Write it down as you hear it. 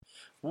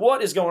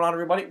What is going on,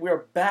 everybody? We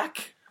are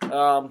back. I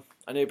know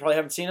you probably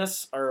haven't seen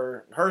us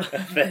or heard.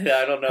 I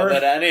don't know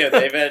that any of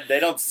them. They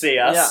don't see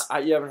us. Yeah,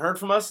 you haven't heard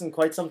from us in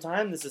quite some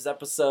time. This is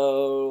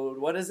episode.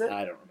 What is it?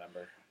 I don't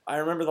remember. I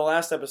remember the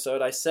last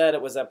episode. I said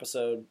it was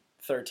episode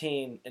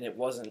 13, and it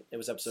wasn't. It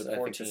was episode 14.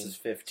 I think this is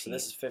 15. So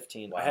this is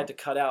 15. Wow. I had to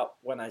cut out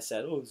when I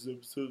said, "Oh, this is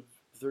episode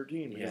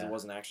 13," because it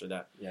wasn't actually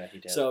that. Yeah, he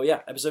did. So yeah,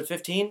 episode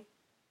 15.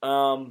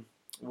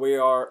 We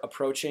are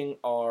approaching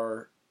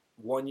our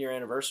 1-year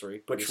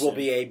anniversary, which will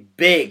be a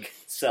big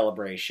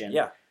celebration.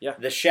 Yeah.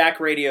 The Shack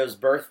Radio's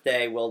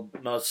birthday will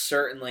most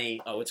certainly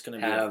it's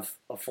going to have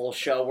a full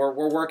show.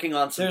 We're working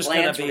on some There's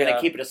plans. gonna We're be going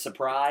to keep it a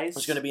surprise.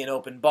 There's going to be an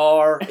open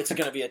bar. It's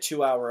going to be a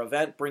 2-hour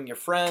event. Bring your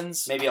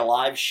friends. Maybe a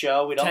live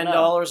show. We don't know.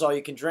 $10, all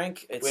you can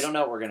drink. We don't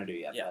know what we're going to do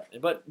yet. Yeah,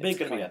 but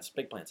big plans.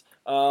 Big plans.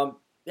 But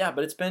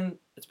it's been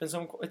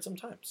some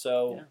time.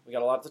 So we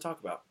got a lot to talk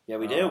about. Yeah,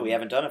 we do. We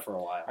haven't done it for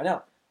a while. I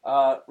know.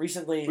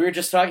 Recently, we were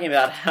just talking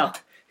about how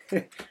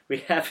we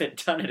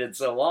haven't done it in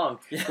so long.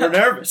 Yeah. We're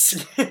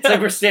nervous. It's like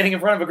we're standing in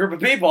front of a group of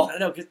people. I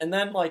know, and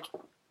then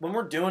when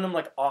we're doing them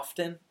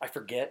often, I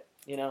forget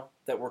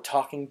that we're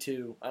talking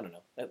to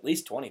at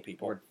least 20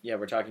 people.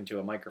 We're talking to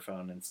a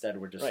microphone instead.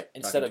 We're just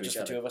instead of just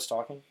the two of us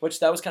talking, which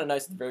that was kind of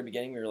nice at the very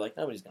beginning. We were like,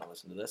 nobody's gonna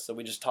listen to this, so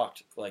we just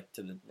talked to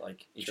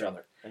each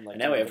other. And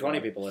now we have 20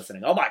 people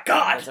listening. Oh my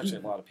God! That's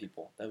actually a lot of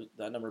people.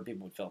 That number of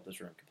people would fill up this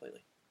room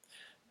completely.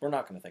 We're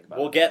not going to think about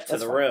it. We'll get to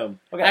the room.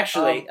 Okay.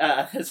 Actually,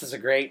 this is a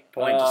great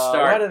point to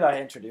start. Why did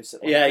I introduce it?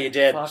 Yeah, you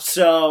did. Fuck.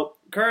 So,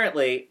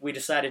 currently, we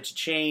decided to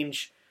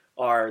change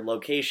our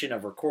location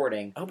of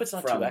recording. I hope it's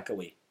not too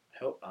echoey. I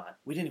hope not.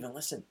 We didn't even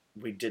listen.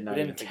 We did not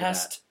even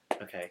test.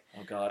 Okay.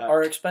 Oh, God.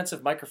 Our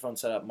expensive microphone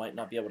setup might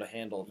not be able to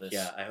handle this.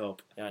 Yeah, I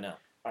hope. Yeah, I know.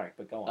 All right,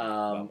 but go on.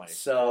 About my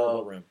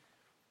so, room.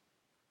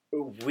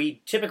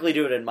 We typically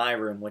do it in my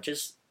room, which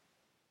is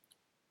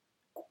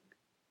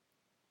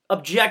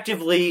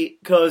objectively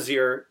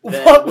cozier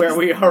than where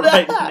we are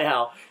right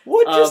now.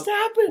 What just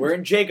happened? We're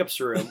in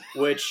Jacob's room,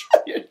 which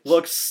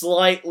looks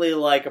slightly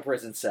like a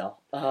prison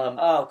cell.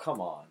 Oh, come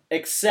on.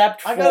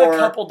 Except for I got a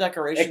couple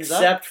decorations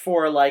except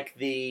for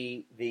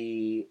the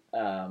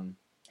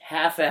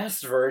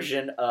half-assed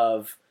version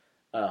of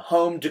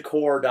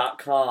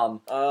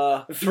homedecor.com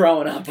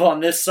thrown up on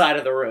this side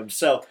of the room.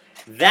 So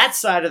that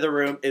side of the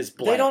room is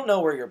blank. They don't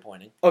know where you're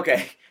pointing.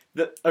 Okay.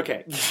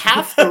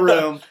 Half the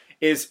room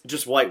is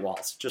just white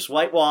walls. Just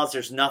white walls.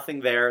 There's nothing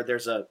there. And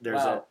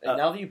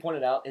now that you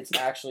pointed out, it's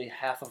actually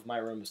half of my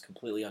room is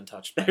completely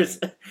untouched. There's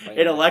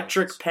an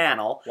electric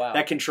panel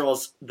that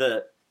controls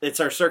it's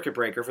our circuit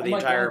breaker for the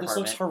entire apartment. This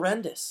looks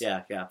horrendous.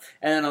 Yeah.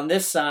 And then on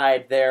this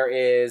side, there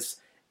is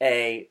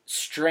a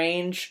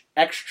strange,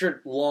 extra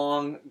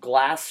long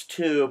glass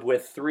tube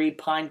with 3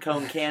 pine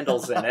cone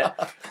candles in it.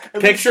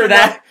 Picture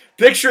that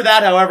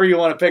however you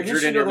want to picture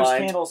it in your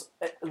mind. Candles.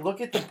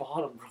 Look at the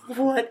bottom.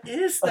 What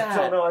is that?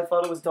 I don't know. I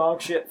thought it was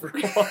dog shit for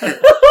a while.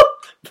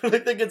 But I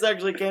think it's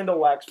actually candle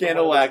wax.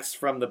 Candle wax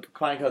from the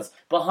pine cones.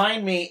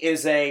 Behind me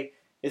is a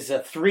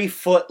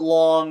 3-foot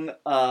long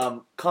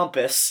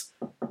compass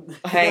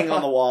hanging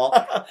on the wall,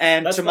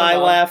 and to my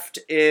left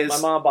is my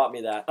mom bought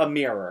me that a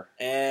mirror,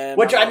 and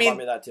which bought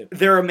me that too.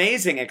 They're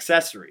amazing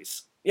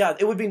accessories. Yeah,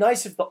 it would be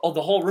nice if the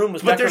whole room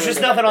was. But there's just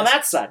nothing on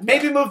that side.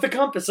 Maybe move the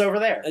compass over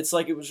there. It's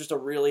like it was just a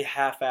really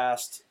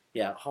half-assed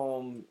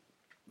home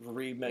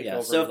remake.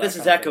 Yeah. So if this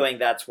is echoing,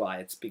 that's why.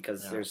 It's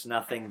because there's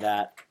nothing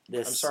that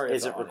this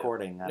isn't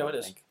recording. No, it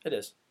is. It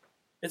is.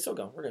 It's still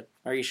going. We're good.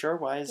 Are you sure?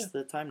 Why is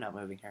the time not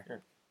moving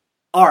here?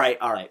 All right,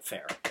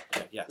 fair.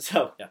 Okay, yeah.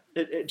 So,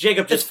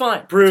 Jacob just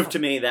proved to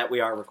me that we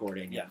are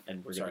recording,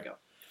 and we're going to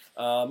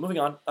go. Moving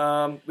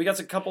on. We got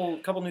a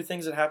couple new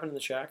things that happened in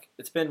the Shack.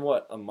 It's been,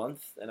 a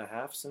month and a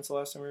half since the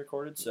last time we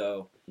recorded,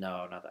 so...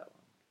 No, not that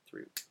long.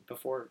 3.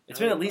 Before... It's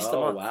been at least a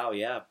month. Oh, wow,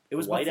 yeah. It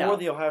was before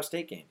the Ohio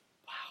State game.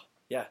 Wow.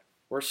 Yeah.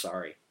 We're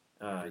sorry.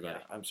 Yeah,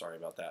 I'm sorry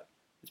about that.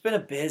 It's been a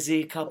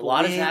busy couple weeks. A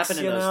lot has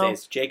happened in those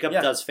days. Jacob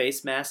does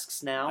face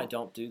masks now. I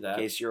don't do that.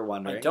 In case you're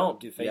wondering. I don't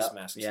do face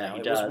masks now.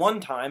 He does. Was one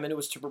time, and it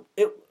was to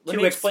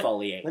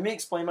exfoliate. Let me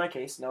explain my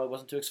case. No, it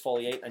wasn't to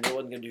exfoliate. I knew it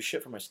wasn't going to do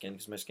shit for my skin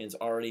because my skin's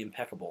already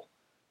impeccable.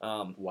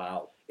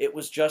 Wow. It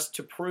was just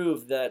to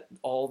prove that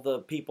all the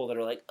people that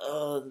are like,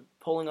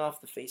 pulling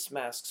off the face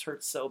masks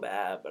hurts so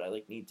bad, but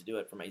I need to do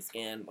it for my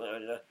skin.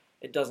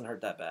 It doesn't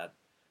hurt that bad.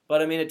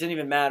 But, it didn't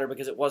even matter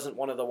because it wasn't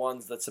one of the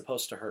ones that's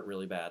supposed to hurt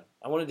really bad.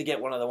 I wanted to get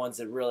one of the ones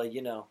that really,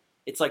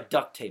 it's like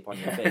duct tape on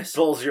your face.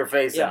 Pulls your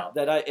face out.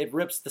 It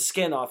rips the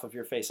skin off of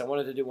your face. I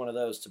wanted to do one of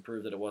those to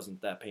prove that it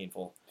wasn't that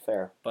painful.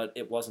 Fair. But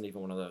it wasn't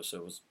even one of those, so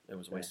it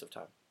was a waste of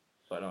time.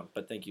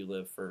 But thank you,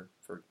 Liv, for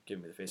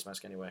giving me the face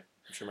mask anyway.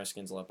 I'm sure my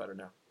skin's a lot better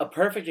now. A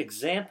perfect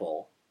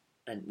example,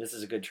 and this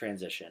is a good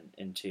transition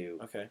into...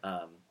 Okay.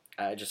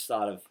 I just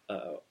thought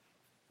of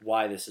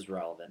why this is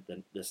relevant,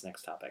 this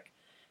next topic.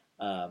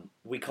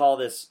 We call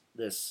this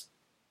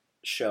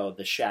show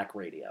the Shack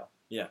Radio.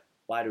 Yeah.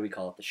 Why do we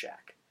call it the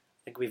Shack?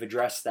 I think we've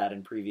addressed that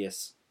in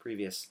previous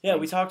Yeah, things.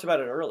 we talked about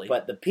it early.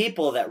 But the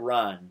people that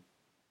run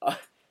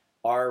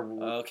our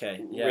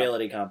Okay, yeah.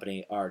 realty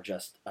company are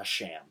just a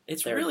sham.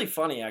 It's They're- really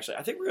funny, actually.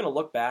 I think we're gonna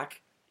look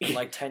back in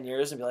like 10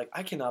 years and be like,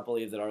 I cannot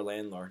believe that our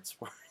landlords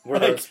we're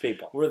like, those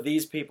people. were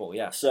these people.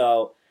 Yeah,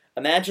 So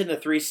imagine the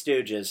Three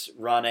Stooges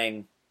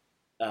running.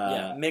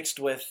 yeah, mixed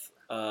with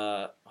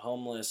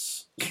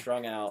homeless,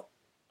 strung out.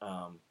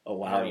 Oh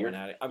wow, heroin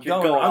addict. I'm you're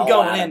going. going I'm all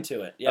going at 'em.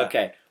 into it. Yeah.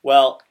 Okay.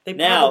 Well, They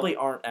now probably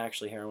aren't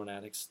actually heroin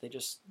addicts. They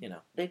just,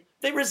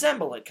 they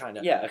resemble it kind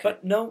of. Yeah, okay.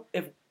 But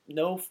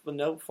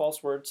no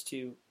false words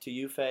to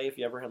you, Faye, if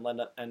you ever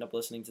end up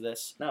listening to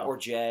this. No. Or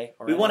Jay.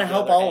 Or we any want to of the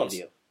help other all A's. of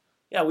you.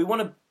 Yeah, we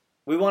want to.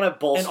 We want to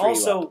bolster And you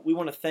also, up. we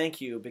want to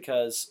thank you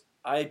because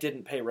I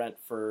didn't pay rent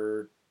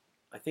for,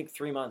 I think,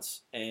 3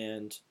 months,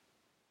 and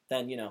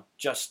then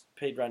just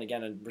paid rent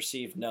again and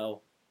received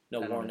no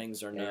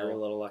warnings or Yeah, you're a no.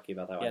 little lucky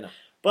about that one. Yeah, no.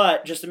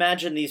 But just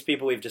imagine these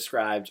people we've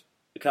described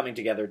coming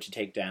together to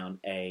take down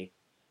a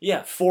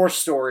Yeah,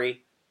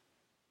 4-story,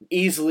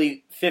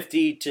 easily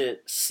 50 to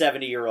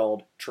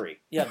 70-year-old tree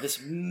yeah, this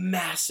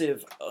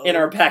massive in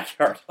our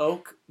backyard.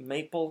 oak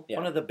maple, Yeah.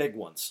 one of the big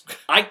ones.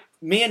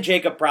 Me and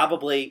Jacob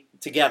probably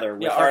together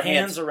with Yeah, our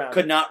hands around.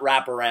 could not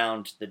wrap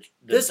around the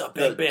This is a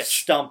big the bitch.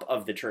 stump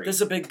of the tree. This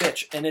is a big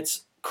bitch, and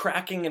it's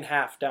cracking in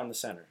half down the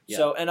center. Yeah.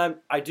 So, and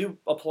I do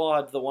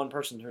applaud the one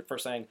person for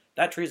saying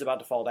that tree's about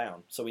to fall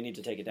down, so we need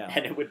to take it down.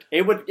 And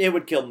it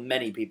would kill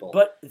many people.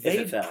 But it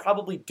they fell.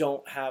 probably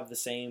don't have the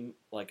same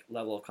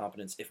level of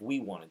competence if we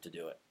wanted to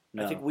do it.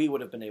 No. I think we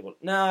would have been able.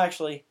 No,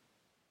 actually,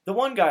 the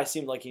one guy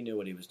seemed like he knew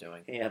what he was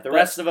doing. Yeah, the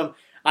rest of them.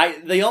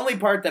 The only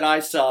part that I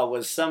saw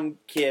was some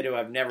kid who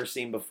I've never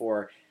seen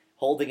before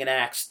holding an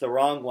axe the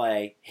wrong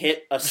way,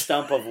 hit a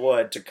stump of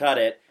wood to cut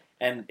it,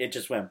 and it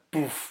just went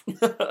poof.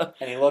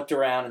 And he looked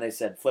around and they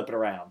said, "Flip it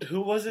around."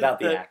 Who was it? About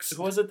the axe.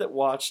 Who was it that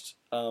watched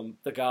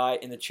the guy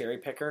in the cherry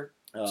picker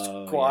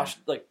Oh, squash,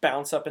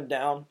 bounce up and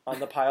down on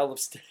the pile of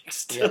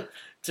sticks to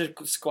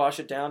squash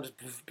it down, just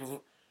poof, poof.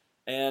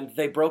 And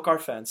they broke our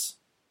fence.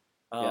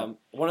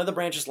 One of the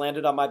branches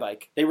landed on my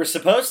bike. They were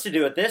supposed to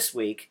do it this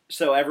week,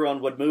 so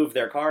everyone would move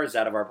their cars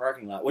out of our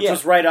parking lot, which Yeah.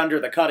 was right under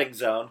the cutting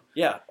zone.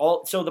 Yeah.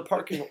 So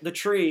the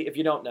tree, if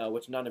you don't know,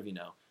 which none of you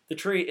know, the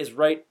tree is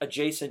right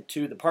adjacent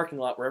to the parking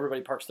lot where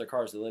everybody parks their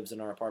cars that lives in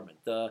our apartment.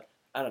 The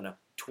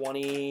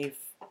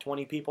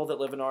 20 people that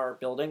live in our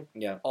building.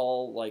 Yeah.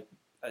 All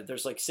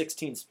there's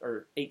 16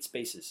 or 8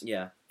 spaces.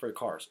 Yeah. For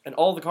cars, and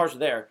all the cars are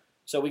there.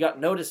 So we got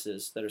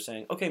notices that are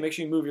saying, okay, make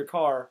sure you move your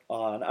car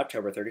On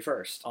October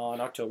 31st. on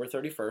October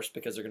 31st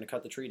because they're going to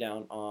cut the tree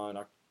down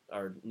on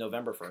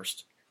November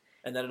 1st.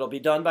 And then it'll be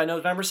done by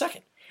November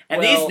 2nd.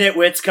 And Well- these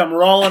nitwits come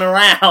rolling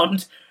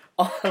around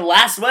on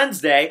last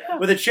Wednesday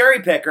with a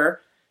cherry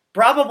picker,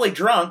 probably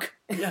drunk,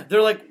 Yeah,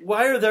 they're like,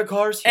 why are there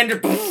cars here?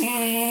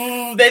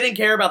 and they didn't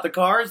care about the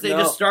cars. They No.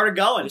 just started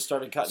going. They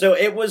started cutting. So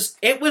it was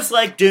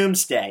like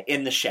doomsday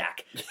in the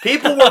shack.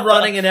 People were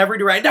running in every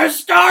direction. They're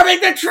starving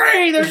the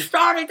tree. They're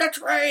starving the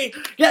tree.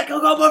 Yeah, go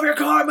move your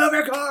car. Move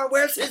your car.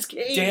 Where's his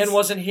keys? Dan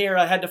wasn't here.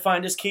 I had to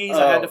find his keys.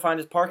 I had to find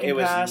his parking it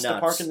was pass to nuts.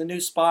 park in the new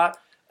spot.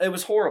 It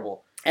was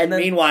horrible. And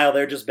then- meanwhile,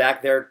 they're just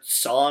back there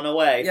sawing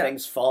away. Yeah.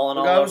 Things falling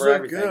The all guy was over like,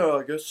 everything. yeah,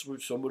 I guess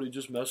somebody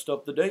just messed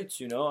up the dates,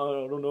 I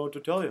don't know what to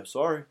tell you.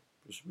 Sorry.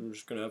 We're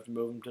just going to have to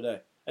move them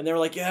today. And they were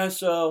like, yeah,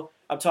 so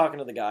I'm talking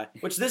to the guy.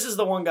 Which this is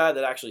the one guy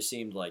that actually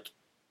seemed like,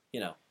 he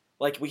knew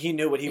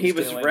what he was doing. He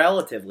was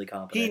relatively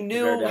competent. He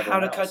compared knew to how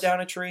to everyone cut else.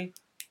 down a tree.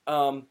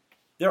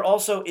 There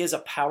also is a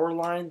power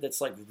line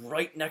that's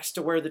right next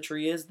to where the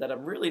tree is that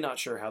I'm really not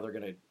sure how they're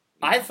going to.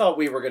 I thought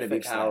we were going to be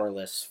fix that.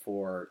 powerless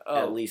for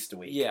at least a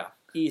week. Yeah,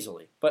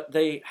 easily. But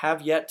they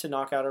have yet to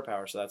knock out our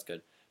power, so that's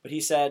good. But he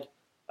said,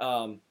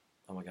 oh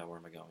my God, where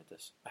am I going with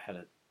this? I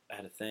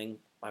had a thing.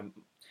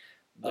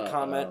 The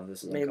comment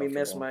this is made me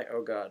miss uncomfortable.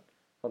 oh God.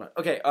 Hold on.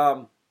 Okay,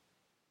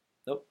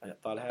 nope, I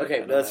thought I had it. Okay, I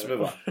don't let's have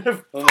move it.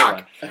 on. We'll move Fuck!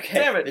 on. Okay,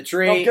 Damn it. The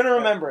tree. I'm gonna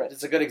remember it.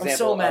 It's a good example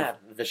so mad.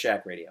 of the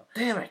Shack Radio.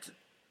 Damn it.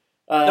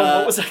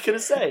 What was I going to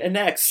say? And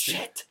next,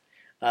 Shit.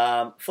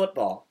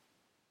 football.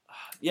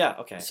 Yeah,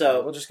 okay.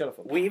 So, we'll just go to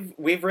football.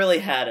 We've really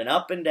had an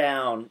up and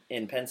down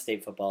in Penn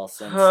State football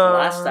since the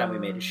last time we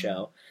made a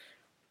show.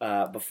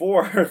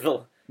 Before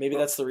the Maybe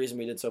that's the reason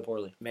we did so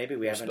poorly. maybe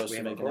we We're haven't supposed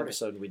to make an recorded.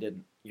 episode and we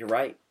didn't. You're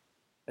right.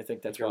 I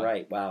think that's You're why.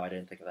 right. Wow, I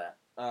didn't think of that.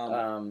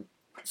 Um,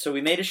 So we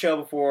made a show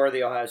before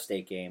the Ohio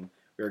State game.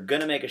 We were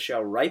going to make a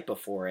show right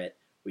before it.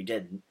 We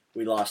didn't.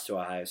 We lost to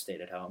Ohio State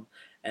at home.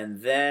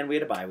 And then we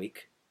had a bye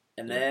week.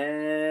 And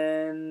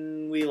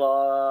then we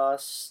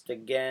lost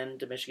again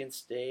to Michigan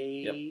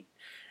State. Yep.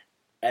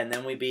 And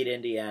then we beat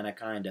Indiana,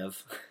 kind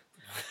of.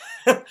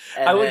 that's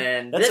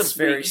this a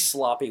very week-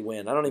 sloppy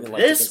win. I don't even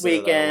like to this consider that a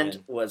weekend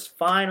win. was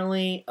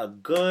finally a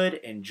good,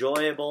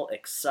 enjoyable,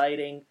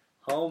 exciting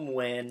home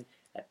win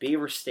at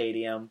Beaver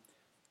Stadium.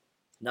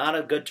 Not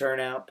a good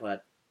turnout,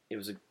 but it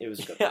was a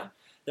good Yeah. one.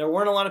 There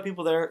weren't a lot of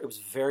people there. It was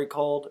very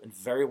cold and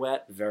very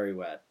wet. Very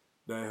wet.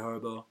 Very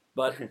horrible.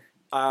 But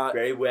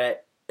Very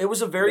wet. it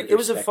was a With fun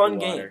respect to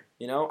game.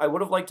 water. I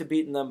would have liked to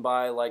beaten them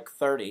by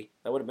 30.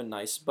 That would have been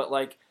nice. But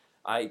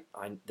it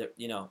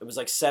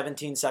was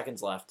 17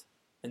 seconds left,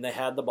 and they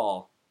had the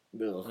ball,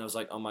 Ugh. and I was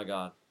like, oh my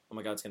God. oh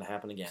my God, it's going to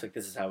happen again. It's like,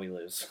 this is how we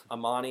lose.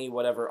 Amani,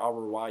 whatever,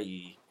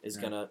 Aruwai is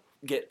going to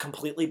get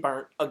completely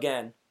burnt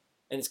again,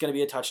 and it's going to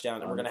be a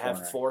touchdown, and we're going to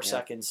have 4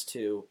 seconds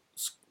to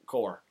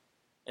score,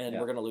 and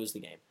we're going to lose the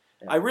game.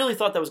 Yeah. I really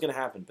thought that was going to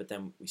happen, but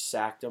then we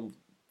sacked him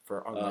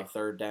on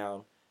third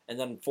down, and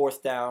then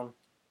fourth down,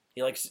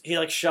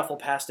 he shuffled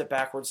past it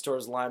backwards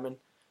towards lineman,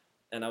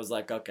 and I was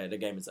like, okay, the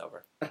game is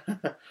over.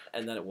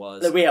 And then it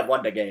was. We have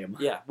won the game.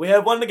 Yeah, we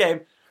have won the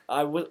game.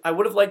 I would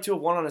have liked to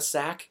have won on a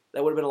sack.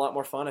 That would have been a lot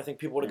more fun. I think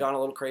people would have gone a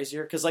little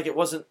crazier because it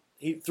wasn't.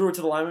 He threw it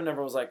to the lineman, and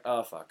everyone was like,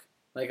 "Oh fuck!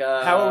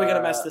 How are we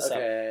gonna mess this up?"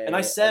 And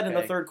I said in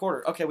the third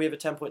quarter, "Okay, we have a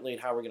 10-point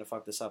lead. How are we gonna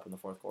fuck this up in the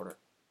fourth quarter?"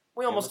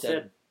 We almost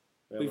did.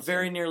 We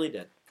very nearly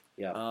did.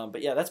 Yeah.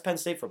 But yeah, that's Penn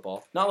State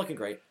football. Not looking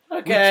great.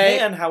 Okay. We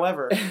can,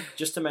 however,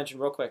 just to mention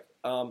real quick,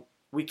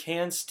 we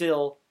can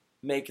still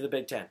make the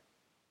Big Ten.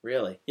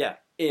 Really? Yeah.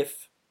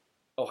 If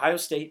Ohio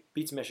State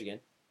beats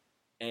Michigan,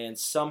 and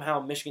somehow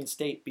Michigan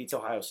State beats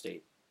Ohio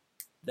State,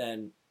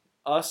 then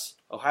us,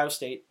 Ohio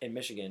State, and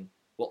Michigan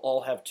will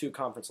all have 2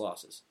 conference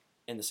losses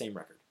in the same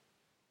record.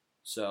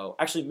 So,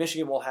 actually,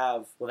 Michigan will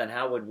have... Well, then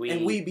how would we...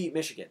 And we beat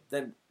Michigan.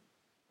 Then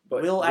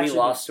we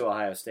lost to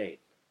Ohio State.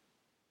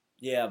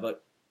 Yeah,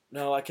 but...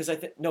 No, because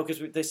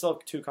they still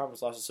have 2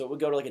 conference losses, so it would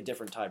go to a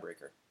different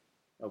tiebreaker.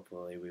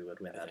 Hopefully we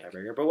would win that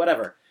tiebreaker, but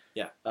whatever.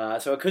 Yeah.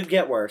 So it could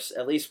get worse.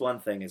 At least one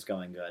thing is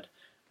going good.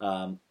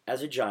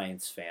 As a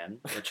Giants fan,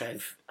 which I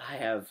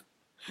have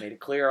made it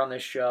clear on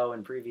this show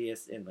in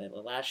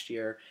last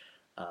year,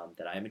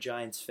 that I am a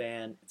Giants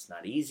fan. It's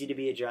not easy to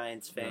be a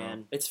Giants fan.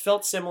 No. It's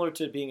felt similar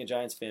to being a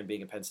Giants fan,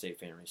 being a Penn State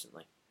fan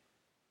recently.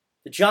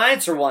 The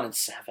Giants are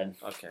 1-7.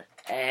 Okay.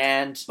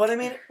 But I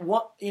mean,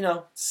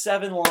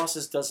 7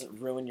 losses doesn't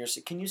ruin your.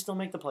 Can you still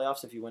make the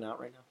playoffs if you win out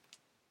right now?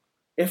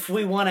 If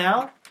we won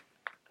out,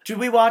 do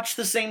we watch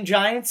the same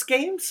Giants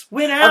games?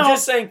 Win out. I'm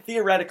just saying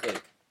theoretically.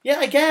 Yeah,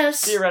 I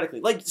guess.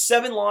 Theoretically.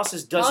 7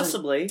 losses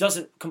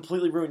doesn't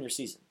completely ruin your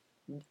season.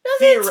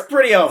 It's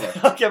pretty over.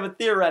 Okay, but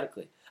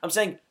theoretically. I'm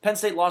saying Penn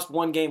State lost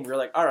 1 game. We're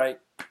like, all right,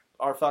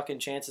 our fucking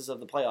chances of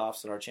the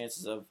playoffs and our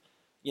chances of,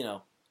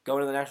 going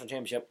to the national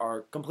championship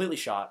are completely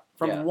shot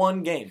from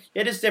 1 game.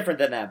 It is different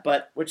than that,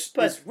 but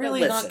it's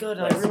really not good.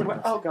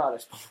 Oh God,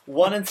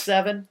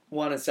 1-7.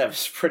 1-7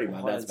 is pretty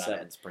bad.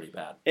 1-7 is pretty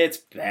bad. It's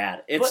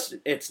bad.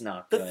 It's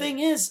not good. The thing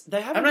is,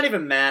 I'm not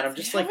even mad. I'm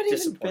just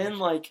disappointed. Even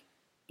been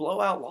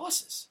blowout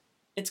losses.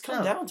 It's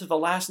come down to the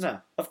last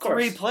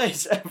 3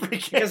 plays every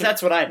game. Because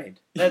that's what I need.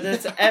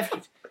 That's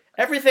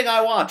everything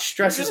I watch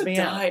stresses me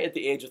out. Die at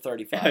the age of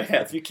 35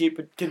 if you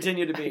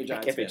continue to be a Giants fan.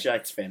 I can't be a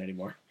Giants fan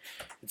anymore.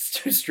 It's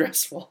too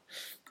stressful.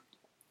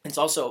 It's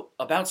also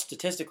about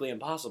statistically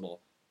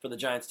impossible for the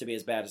Giants to be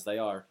as bad as they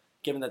are,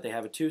 given that they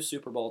have a 2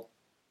 Super Bowl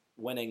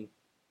winning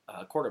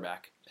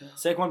quarterback,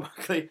 Saquon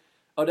Barkley,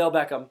 Odell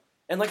Beckham,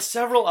 and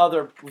several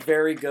other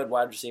very good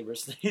wide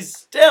receivers. They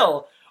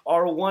still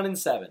are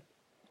 1-7.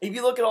 If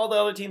you look at all the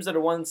other teams that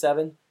are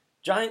 1-7,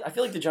 I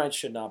feel like the Giants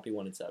should not be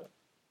 1-7.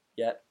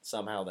 Yet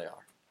somehow they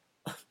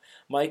are.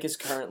 Mike is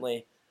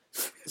currently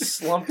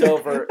slumped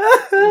over,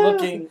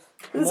 looking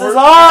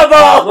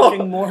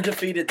more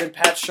defeated than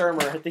Pat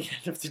Shurmur at the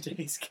end of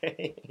today's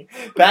game.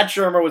 Pat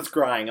Shurmur was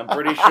crying. I'm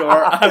pretty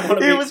sure.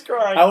 He was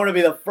crying. I want to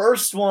be the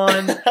first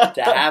one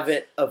to have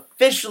it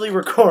officially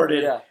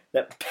recorded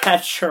that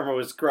Pat Shurmur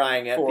was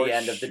crying at the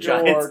end of the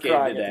Giants game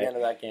today. At the end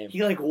of that game,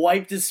 he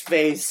wiped his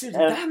face. Dude,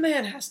 that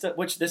man has to.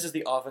 Which this is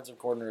the offensive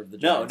coordinator of the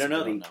Giants.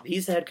 No.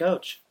 He's the head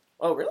coach.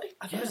 Oh, really?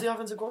 I thought he was the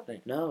offensive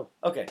coordinator. No.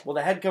 Okay, well,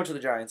 the head coach of the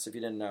Giants, if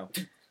you didn't know.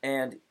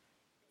 And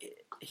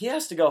he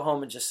has to go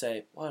home and just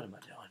say, what am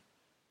I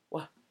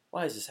doing?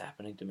 Why is this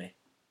happening to me?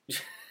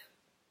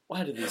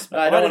 Why do these...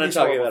 I don't want to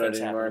talk about it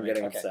anymore. I'm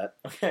getting upset.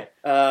 Okay.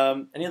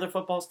 Any other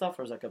football stuff,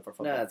 or is that good for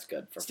football? No, that's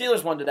good.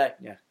 Steelers won today.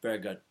 Yeah. Very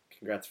good.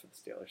 Congrats for the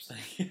Steelers.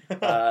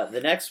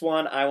 The next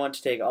one, I want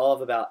to take all of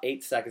about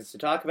 8 seconds to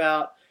talk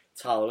about.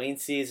 It's Halloween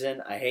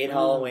season. I hate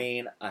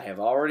Halloween. I have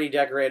already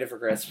decorated for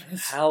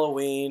Christmas.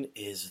 Halloween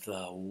is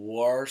the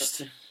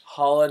worst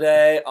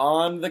holiday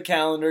on the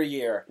calendar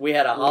year. We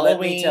had a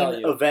Halloween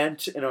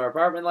event in our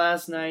apartment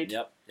last night.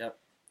 Yep.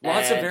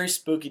 Lots of very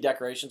spooky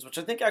decorations, which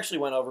I think actually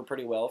went over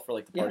pretty well for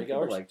the party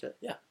goers. People liked it.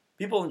 Yeah,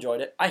 people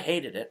enjoyed it. I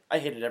hated it. I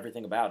hated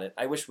everything about it.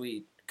 I wish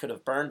we could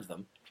have burned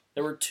them.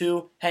 There were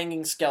 2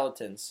 hanging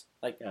skeletons,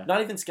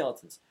 not even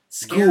skeletons.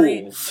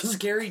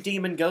 Scary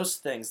demon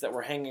ghost things that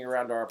were hanging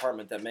around our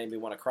apartment that made me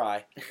want to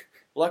cry.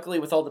 Luckily,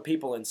 with all the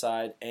people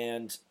inside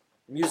and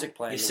music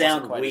playing, you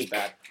sound wasn't quite weak. as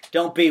bad.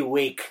 Don't be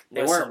weak.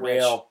 They weren't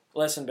real.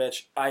 Listen,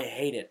 bitch, I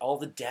hate it. All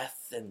the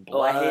death and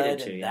blood I hate it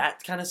too, and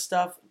that kind of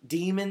stuff,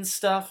 demon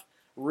stuff,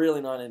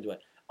 really not into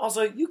it.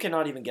 Also, you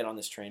cannot even get on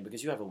this train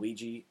because you have a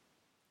Ouija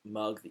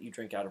mug that you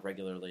drink out of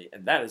regularly,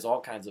 and that is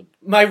all kinds of...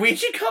 My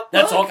Ouija cup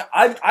That's mug?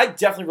 I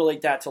definitely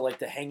relate that to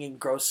the hanging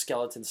gross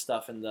skeleton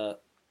stuff and that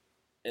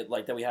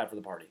we had for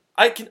the party.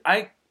 I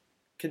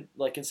can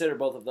consider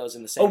both of those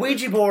in the same. A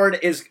Ouija board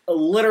is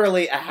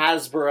literally a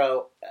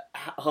Hasbro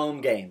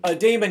home game. A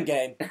demon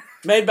game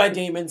made by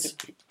demons.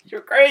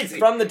 You're crazy.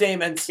 from the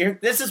Damons.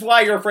 This is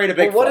why you're afraid of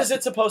Bigfoot. Well, what is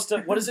it supposed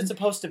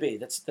to be?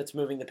 That's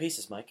moving the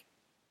pieces, Mike.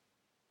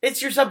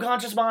 It's your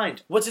subconscious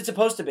mind. What's it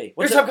supposed to be?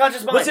 Your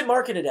subconscious mind. What's it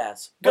marketed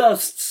as?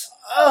 Ghosts.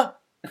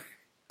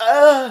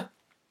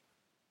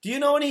 Do you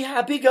know any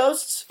happy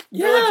ghosts?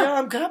 Yeah. They're like, yeah,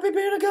 I'm happy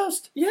being a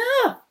ghost.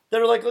 Yeah. They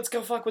were like, let's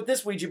go fuck with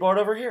this Ouija board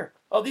over here.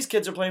 Oh, these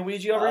kids are playing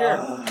Ouija over here.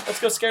 Let's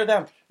go scare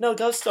them. No,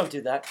 ghosts don't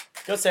do that.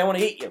 Ghosts say, I want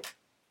to eat you.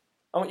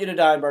 I want you to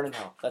die and burn in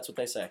hell. That's what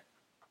they say.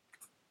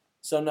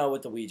 So no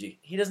with the Ouija.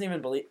 He doesn't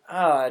even believe.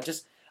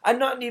 I'm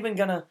not even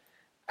gonna.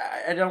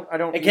 I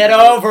don't. Get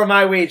over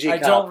my Ouija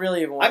cup. I don't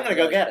really even want I'm gonna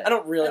go get it. I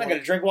don't really. I'm gonna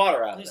drink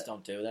water out of it. Please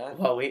don't do that.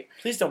 Well,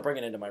 Please don't bring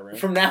it into my room.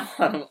 From now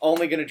on, I'm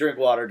only gonna drink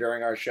water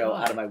during our show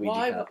out of my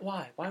Ouija cup.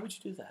 Why? Why would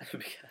you do that?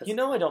 Because... You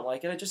know I don't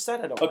like it. I just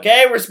said I don't.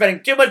 Okay, we're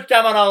spending too much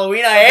time on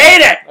Halloween. I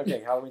hate it.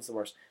 Okay, Halloween's the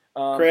worst.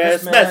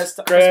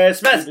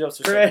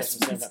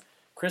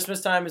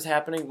 Christmas time is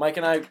happening. Mike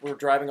and I were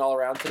driving all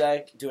around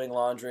today, doing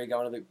laundry,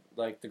 going to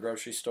the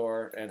grocery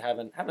store, and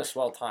having a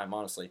swell time.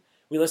 Honestly,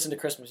 we listened to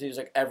Christmas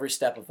music every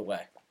step of the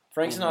way.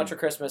 Frank Sinatra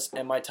Christmas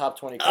and my top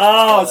 20 Christmas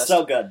playlist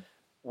so good.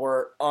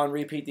 Were on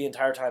repeat the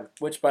entire time.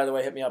 Which, by the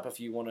way, hit me up if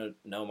you want to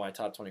know my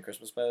top 20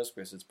 Christmas playlist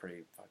because it's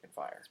pretty fucking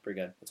fire. It's pretty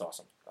good. It's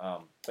awesome.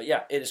 But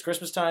yeah, it is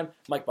Christmas time.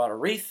 Mike bought a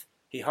wreath.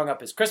 He hung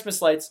up his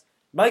Christmas lights.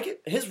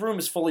 Mike, his room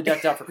is fully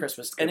decked out for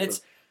Christmas, and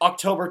it's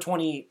October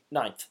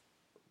 29th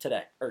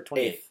today, or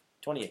 28th.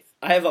 28th.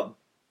 I have a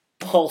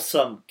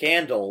balsam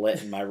candle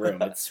lit in my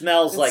room. It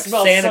smells like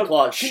Santa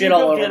Claus shit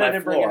all over my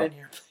floor. Bring it in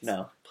here,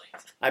 no.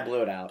 I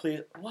blew it out.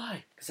 Please.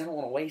 Why? Because I don't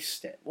want to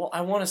waste it. Well,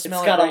 I want to smell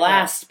it. It's got to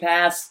last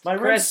past my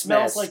room Christmas.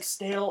 smells like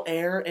stale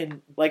air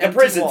and like a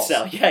prison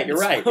cell. Yeah, you're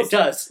right. It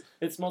does.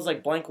 It smells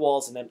like blank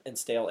walls and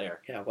stale air.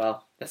 Yeah,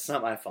 well, that's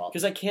not my fault.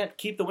 Because I can't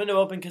keep the window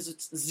open because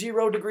it's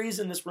 0 degrees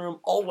in this room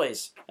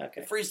always.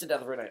 Okay. I freeze to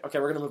death every night. Okay,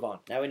 we're gonna move on.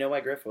 Now we know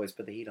why Griff always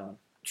put the heat on.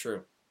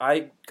 True.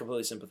 I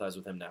completely sympathize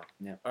with him now.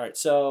 Yeah. All right.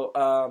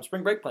 So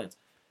spring break plans.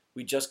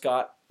 We just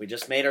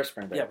made our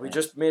spring break. Yeah, we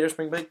just made our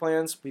spring break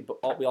plans. We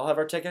all have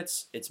our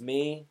tickets. It's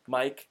me,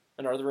 Mike,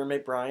 and our other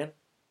roommate Brian,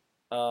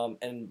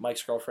 and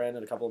Mike's girlfriend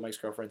and a couple of Mike's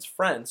girlfriend's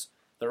friends.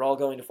 They're all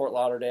going to Fort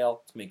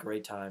Lauderdale. It's gonna be a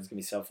great time. It's gonna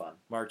be so fun.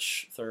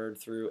 March 3rd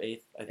through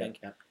 8th, I think.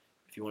 Yep.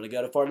 If you want to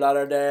go to Fort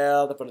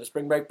Lauderdale for the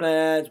spring break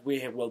plans,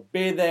 we will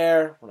be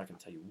there. We're not going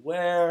to tell you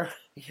where,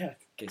 yeah, in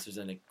case there's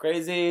any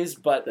crazies,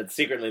 but that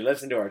secretly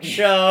listen to our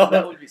show.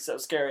 That would be so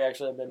scary.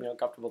 Actually, it made me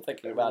uncomfortable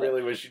thinking about it. I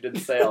really wish you didn't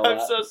say all that.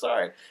 I'm so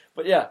sorry,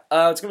 but yeah,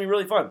 it's going to be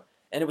really fun.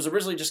 And it was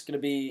originally just going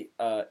to be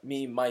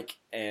me, Mike,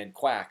 and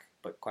Quack,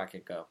 but Quack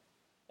can't go.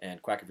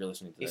 And Quack, if you're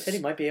listening to this, he said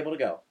he might be able to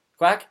go.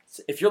 Quack,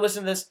 if you're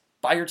listening to this,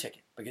 buy your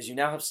ticket because you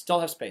now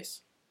still have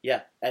space.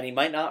 Yeah, and he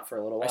might not for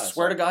a little while. I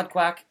swear to God,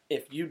 Quack,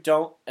 if you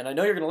don't, and I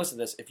know you're going to listen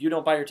to this, if you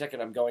don't buy your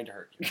ticket, I'm going to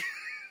hurt you.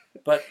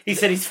 But he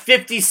said he's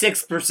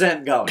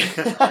 56% going.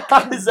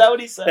 Is that what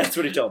he said? That's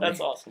what he told me. That's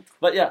awesome.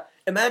 But yeah,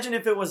 imagine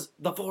if it was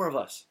the 4 of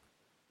us.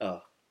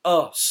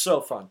 Oh, so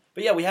fun.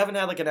 But yeah, we haven't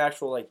had like an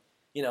actual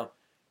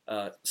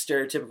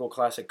stereotypical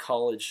classic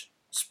college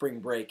spring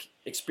break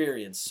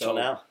experience. So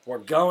now we're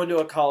going to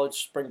a college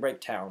spring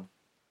break town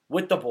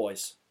with the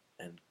boys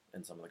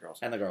and some of the girls.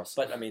 And the girls.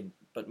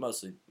 But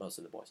mostly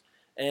the boys.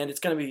 And it's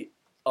going to be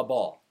a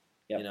ball.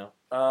 Yep. You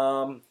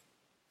know?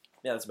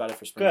 Yeah, that's about it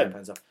for spring break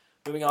plans.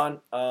 Moving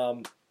on.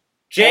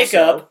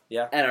 Jacob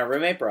also, and our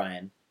roommate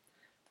Brian.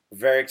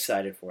 Very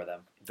excited for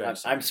them.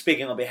 I'm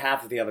speaking on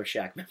behalf of the other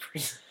Shack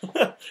members.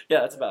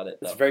 Yeah, that's about it.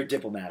 It's very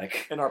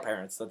diplomatic. And our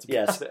parents. That's about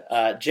yes.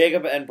 it.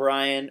 Jacob and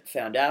Brian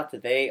found out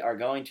that they are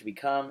going to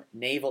become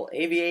naval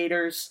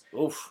aviators,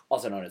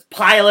 also known as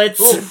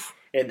pilots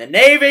in the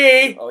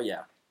Navy. Oh,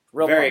 yeah.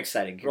 Very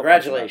exciting.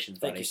 Congratulations,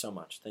 buddy. Thank you so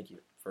much. Thank you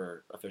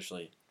for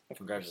officially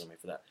congratulating me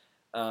for that.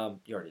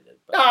 You already did.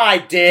 But I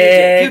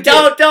did. You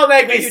don't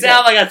make me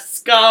sound like a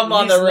scum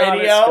on the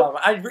radio.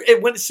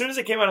 As soon as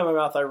it came out of my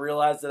mouth, I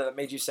realized that it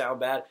made you sound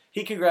bad.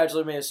 He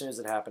congratulated me as soon as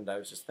it happened. I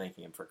was just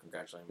thanking him for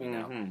congratulating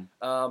me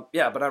now.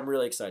 Yeah, but I'm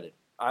really excited.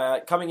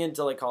 Coming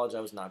into college,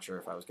 I was not sure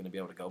if I was going to be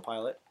able to go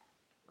pilot.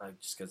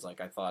 Just because I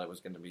thought it was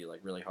going to be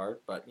really hard.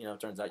 But it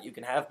turns out you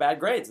can have bad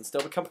grades and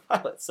still become a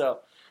pilot. So,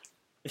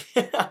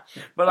 yeah.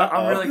 But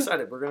I'm really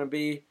excited. We're going to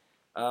be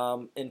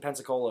in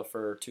Pensacola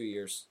for 2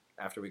 years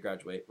after we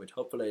graduate, which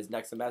hopefully is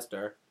next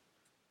semester,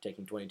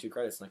 taking 22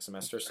 credits next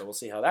semester, so we'll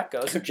see how that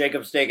goes.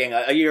 Jacob's taking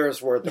a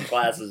year's worth of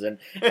classes, and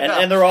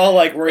they're all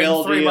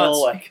real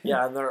deal.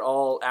 Yeah, and they're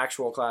all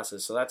actual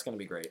classes, so that's going to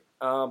be great.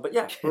 But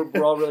yeah,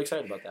 we're all really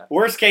excited about that.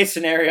 Worst case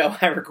scenario,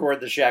 I record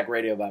the Shack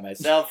Radio by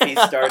myself. He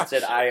starts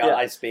it,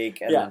 I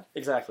speak. And yeah,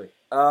 exactly.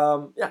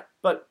 Yeah,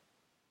 but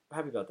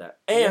happy about that.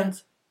 And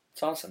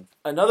it's awesome.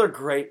 In other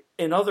great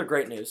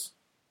news,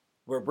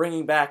 we're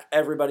bringing back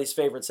everybody's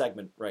favorite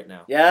segment right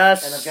now.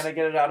 Yes. And I'm going to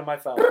get it out of my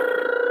phone.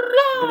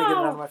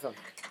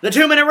 The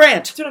 2-minute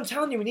rant. Dude, I'm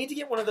telling you, we need to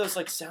get one of those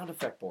sound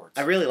effect boards.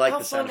 I really like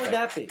the sound effect.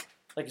 How fun would that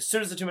be? As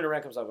soon as the 2-minute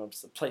rant comes up, I'm going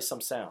to play some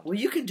sound. Well,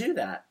 you can do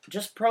that.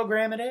 Just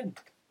program it in.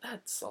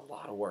 That's a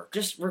lot of work.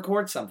 Just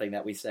record something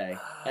that we say,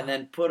 and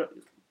then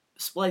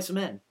splice them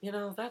in.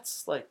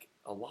 That's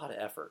a lot of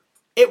effort.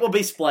 It will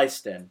be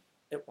spliced in.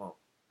 It won't.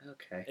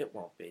 Okay. It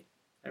won't be.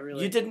 I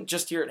really. You didn't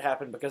just hear it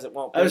happen because it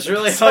won't be. I was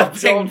really Because I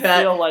hoping don't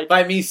that feel like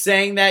by me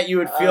saying that you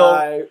would feel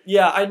I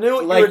knew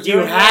what like you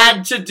were doing.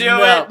 had to do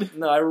it.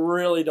 No, I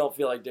really don't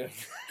feel like doing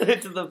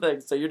it to the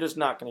thing. So you're just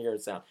not going to hear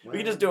it sound. We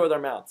can just do it with our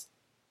mouths.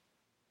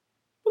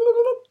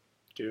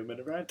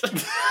 2-minute rant.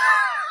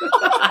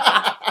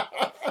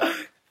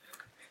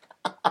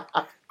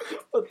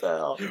 What the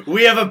hell?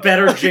 We have a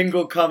better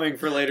jingle coming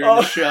for later in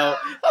the show.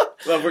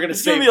 Well, we're gonna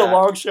It's save gonna be a that.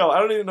 long show. I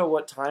don't even know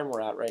what time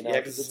we're at right now Yeah,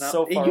 because it's not,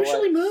 so far it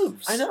usually away.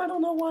 moves. I know. I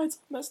don't know why it's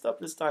messed up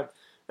this time.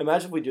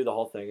 Imagine if we do the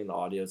whole thing and the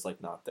audio's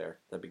like not there.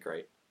 That'd be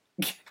great.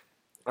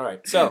 All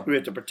right, so We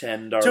have to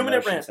pretend our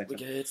 2-minute emotions rant.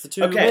 next time. It's the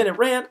 2-minute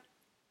rant.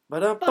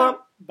 Ba-da-bum.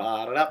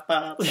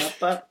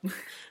 Ba-da-da-ba-ba-ba.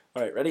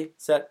 All right, ready,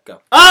 set,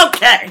 go.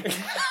 Okay.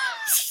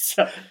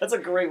 So, That's a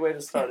great way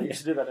to start it. You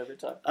should do that every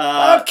time.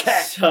 Okay.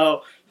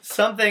 So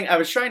something I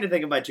was trying to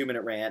think of my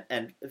 2-minute rant,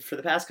 and for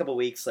the past couple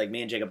weeks, like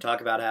me and Jacob talk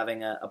about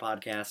having a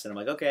podcast, and I'm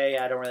like, okay,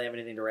 I don't really have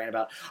anything to rant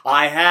about.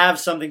 I have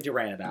something to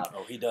rant about.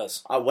 Oh, he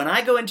does. When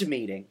I go into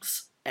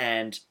meetings,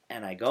 and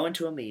I go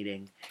into a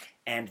meeting,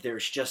 and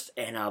there's just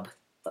an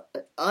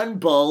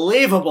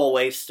unbelievable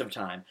waste of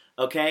time.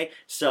 Okay,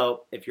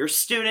 so if you're a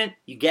student,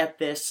 you get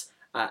this.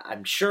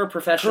 I'm sure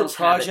professionals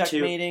have it Project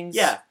too. meetings.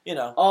 Yeah, You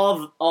know.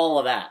 all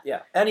of that. Yeah.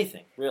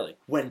 Anything, really.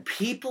 When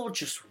people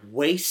just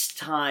waste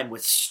time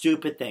with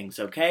stupid things,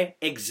 okay?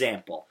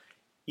 Example,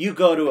 you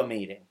go to a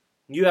meeting.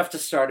 You have to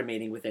start a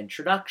meeting with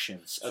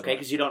introductions, okay? Sure.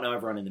 Because you don't know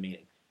everyone in the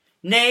meeting.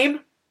 Name,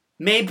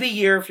 maybe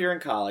year if you're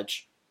in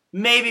college,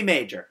 maybe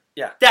major.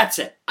 Yeah. That's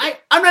it.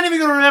 I'm not even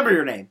going to remember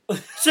your name.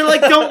 So,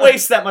 like, don't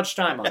waste that much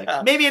time on Yeah.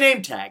 it. Maybe a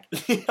name tag.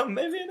 Yeah,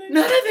 maybe it is.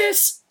 None of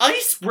this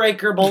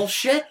icebreaker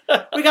bullshit.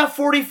 We got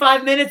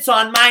 45 minutes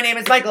on my name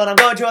is Michael and I'm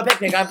going to a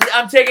picnic.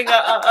 I'm taking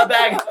a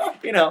bag,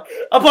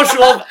 a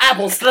bushel of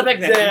apples to the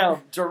picnic.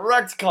 Damn.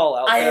 Direct call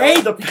out. I there.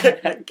 hate the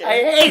picnic. I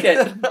hate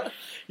it.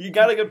 You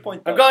got a good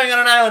point, though. I'm going on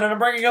an island and I'm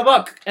bringing a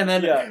book. And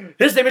then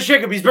his name is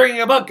Jacob. He's bringing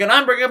a book and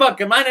I'm bringing a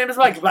book and my name is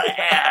Michael. But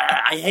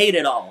I hate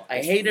it all. I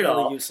hate it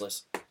really all.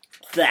 useless.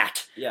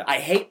 That. Yeah. I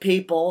hate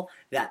people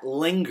that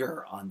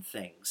linger on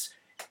things.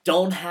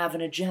 Don't have an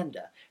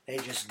agenda. They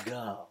just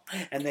go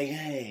and they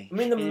hang. I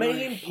mean, the and main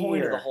we're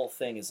point of here. the whole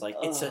thing is like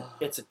it's Ugh.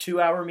 a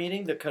 2-hour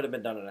meeting that could have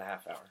been done in a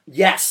half hour.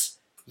 Yes.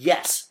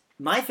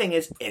 My thing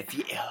is if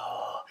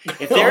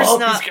there's Oh,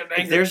 not he's getting if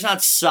angry. there's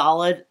not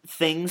solid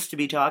things to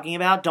be talking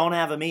about, don't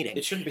have a meeting.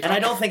 It shouldn't be. And I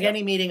don't think Yeah.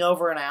 any meeting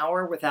over an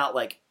hour without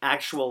like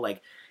actual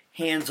like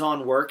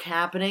hands-on work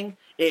happening,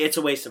 it's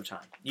a waste of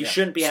time. You Yeah.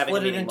 shouldn't be having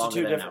Split a it meeting into longer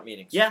two than an different hour.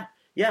 meetings. Yeah.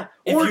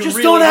 If Or you just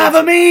really don't have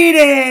have a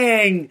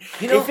meeting.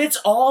 If it's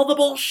all the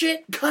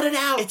bullshit, cut it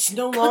out. It's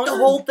no Cut longer the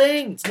whole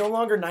thing. It's no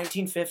longer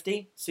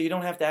 1950, so you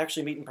don't have to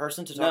actually meet in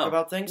person to talk No.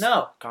 about things.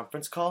 No.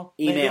 Conference call,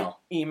 Email.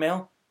 maybe?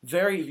 Email.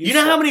 Very useful. You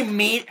know how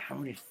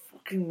many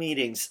fucking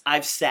meetings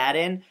I've sat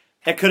in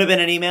that could have been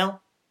an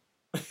email?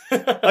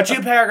 A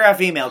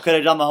 2-paragraph email could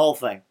have done the whole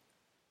thing.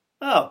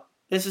 Oh,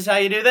 this is how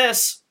you do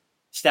this.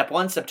 Step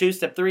 1, step 2,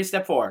 step 3,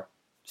 step 4.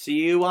 See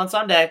you on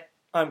Sunday.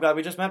 I'm glad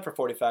we just met for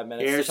 45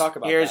 minutes to talk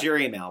about Here's that. your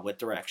email with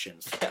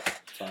directions.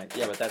 Fine.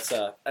 Yeah, but that's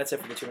it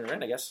for the 2-minute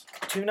rant, I guess.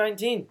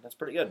 2:19. That's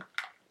pretty good.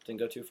 Didn't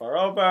go too far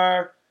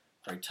over.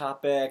 Great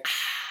topic.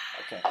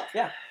 Okay.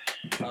 Yeah.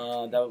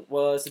 That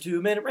was the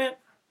 2-minute rant.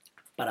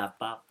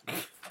 Ba-da-ba.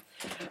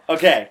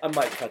 Okay. I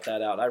might cut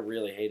that out. I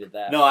really hated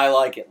that. No, I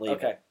like it. Leave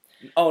Okay. it.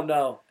 Oh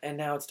no! And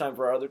now it's time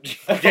for our other.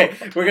 Okay,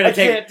 we're I gonna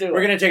can't do it.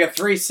 We're gonna take a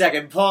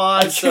 3-second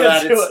pause so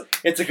can't that do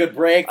it's a good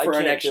break I for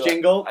our can't next do it.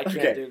 jingle. I can't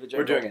Okay, do the jingle.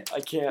 we're doing it. I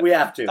can't. We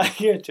have to. I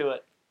can't do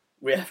it.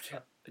 We have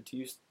to. Do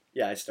you?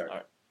 Yeah, I start. All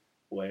right.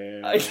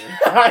 Where? I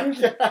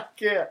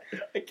can't.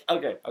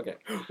 Okay.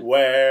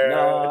 Where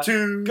Not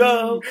to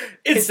go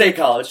in State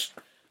College?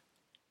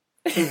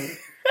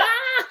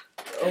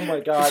 Oh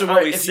my god! So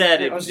what we If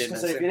said, I if was you just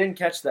gonna didn't say, if you didn't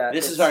catch that,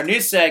 This is it's- our new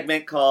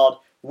segment called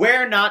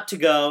 "Where Not to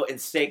Go in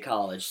State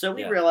College." So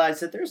we Yeah.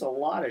 realized that there's a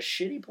lot of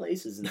shitty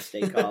places in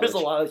State College. There's a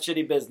lot of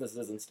shitty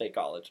businesses in State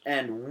College.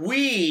 And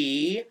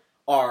we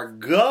are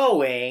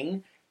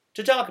going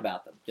to talk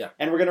about them. Yeah.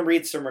 And we're going to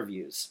read some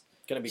reviews.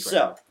 Gonna be great.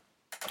 So,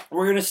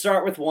 we're going to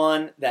start with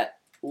one that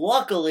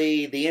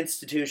luckily the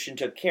institution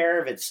took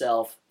care of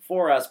itself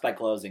for us by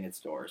closing its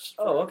doors.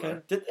 Oh, okay.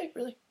 forever. Did they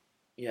really?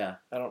 Yeah.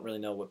 I don't really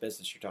know what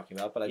business you're talking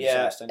about, but I just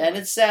Yeah. asked anyway. And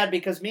it's sad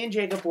because me and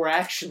Jacob were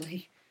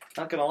actually,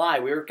 not going to lie,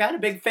 we were kind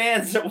of big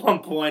fans at one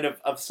point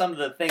of some of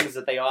the things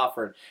that they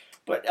offered.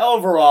 But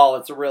overall,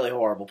 it's a really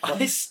horrible I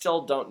place.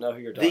 still don't know who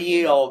you're talking The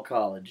Ye about. Old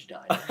College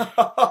Diner.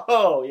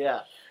 Oh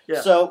yeah.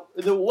 Yeah. So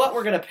what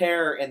we're going to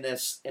pair in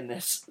this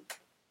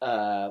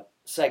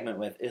segment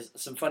with is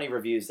some funny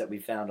reviews that we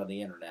found on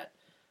the internet.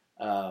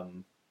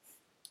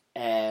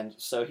 And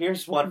so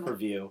here's one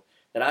review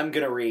that I'm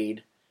going to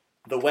read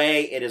the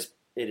way it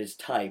is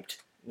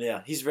typed.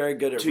 Yeah, he's very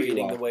good at To you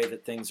reading all. the way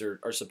that things are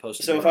supposed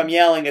to So be. if I'm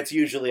yelling, it's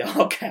usually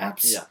all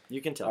caps. Yeah,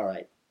 you can tell. All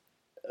right.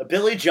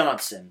 Billy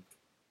Johnson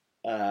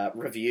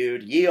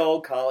reviewed Ye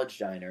Old College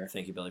Diner,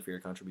 Thank you, Billy, for your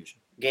contribution.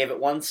 gave it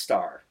 1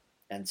 star,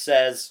 and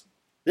says,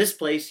 "This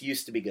place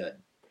used to be good.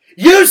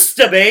 Used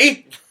to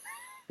be!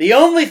 The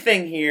only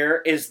thing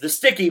here is the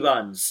sticky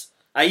buns.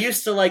 I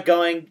used to like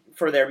going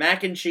for their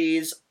mac and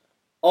cheese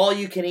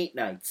all-you-can-eat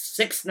nights,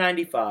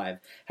 $6.95.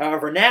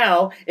 However,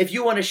 now, if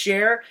you want to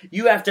share,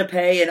 you have to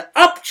pay an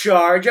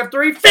upcharge of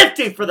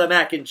 $3.50 for the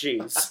mac and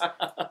cheese.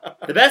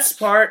 The best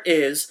part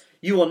is,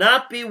 you will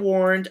not be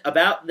warned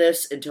about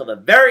this until the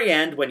very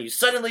end when you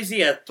suddenly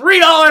see a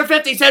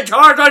 $3.50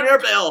 charge on your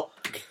bill.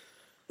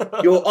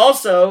 You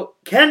also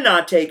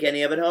cannot take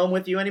any of it home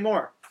with you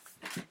anymore.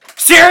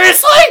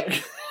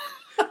 Seriously?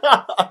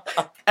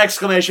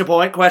 Exclamation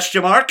point,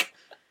 question mark.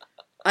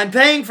 I'm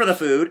paying for the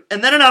food,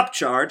 and then an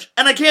upcharge,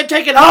 and I can't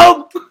take it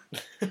home!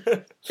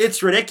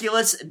 It's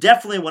ridiculous.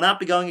 Definitely will not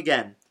be going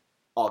again.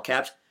 All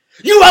caps.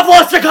 You have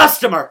lost a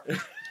customer!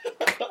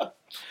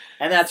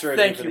 And that's right.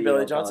 Thank you,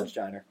 Billy Johnson. College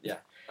Diner. Yeah.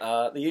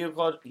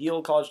 The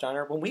Yale College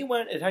Diner, when we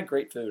went, it had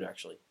great food,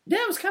 actually. Yeah,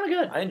 it was kind of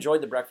good. I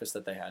enjoyed the breakfast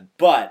that they had.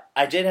 But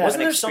I did have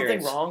Wasn't an there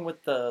experience. something wrong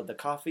with the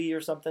coffee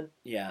or something?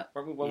 Yeah.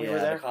 When we were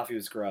there? The coffee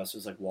was gross. It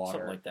was like water.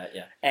 Something like that,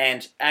 yeah.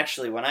 And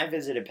actually, when I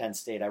visited Penn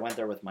State, I went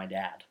there with my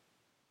dad.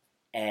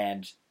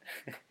 And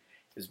it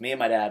was me and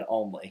my dad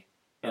only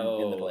in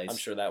the place. I'm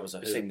sure that was a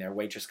We're sitting there.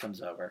 Waitress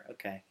comes over.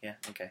 Okay, yeah,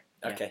 okay.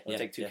 Okay, We'll yeah,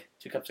 take yeah.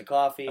 two cups of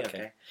coffee. Okay.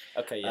 Okay.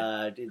 Okay,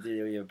 yeah.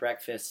 Do your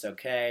breakfast.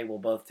 Okay. We'll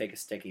both take a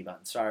sticky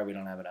bun. Sorry, we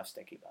don't have enough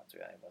sticky buns. We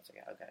only have one sticky.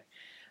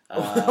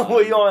 Okay.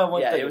 Well, you only have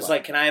one Yeah, sticky it was bun.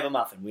 like, can I have a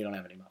muffin? We don't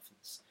have any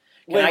muffins.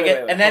 Wait,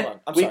 And then hold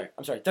on.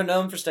 I'm sorry. They're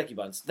known for sticky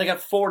buns. They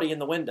got 40 in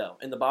the window,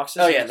 in the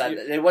boxes. Oh yeah,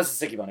 it wasn't a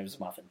sticky bun. It was a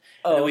muffin.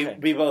 Oh, and okay.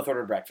 we both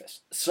ordered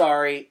breakfast.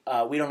 Sorry,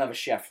 we don't have a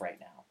chef right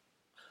now.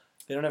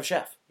 They don't have a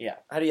chef. Yeah.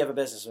 How do you have a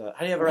business without? How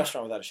do you have a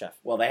restaurant without a chef?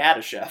 Well, they had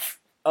a chef.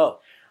 Oh.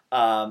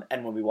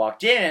 And when we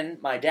walked in,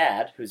 my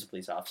dad, who's a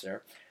police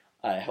officer,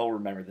 he'll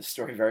remember this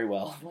story very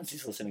well once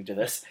he's listening to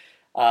this,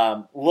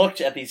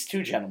 looked at these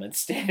two gentlemen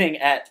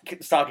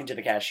talking to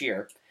the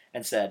cashier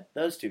and said,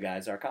 "Those two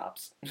guys are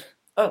cops."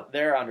 Oh.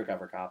 They're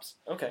undercover cops.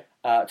 Okay.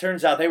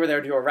 Turns out they were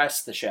there to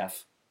arrest the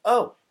chef.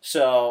 Oh.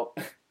 So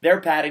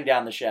they're patting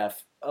down the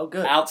chef Oh,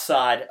 good.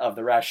 outside of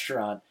the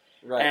restaurant,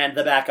 Right. and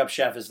the backup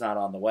chef is not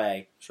on the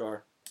way.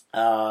 Sure.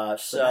 So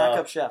The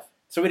backup chef.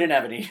 So we didn't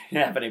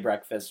have any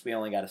breakfast. We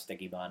only got a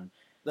sticky bun.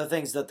 The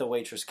things that the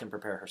waitress can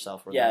prepare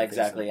herself. Yeah,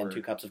 exactly, and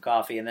 2 cups of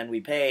coffee, and then we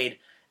paid.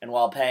 And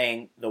while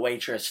paying, the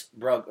waitress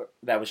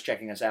that was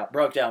checking us out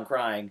broke down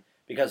crying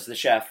because the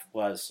chef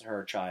was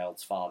her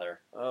child's father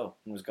Oh.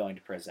 and was going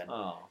to prison.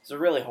 Oh. It's a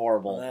really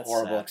horrible, Well, that's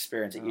horrible sad.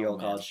 experience at Oh, Yale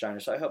man. College Diner.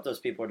 So I hope those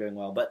people are doing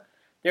well. But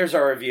there's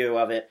our review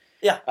of it.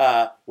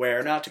 Yeah.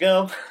 Where not to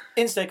go?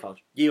 In State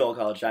College. Yale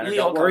College Diner.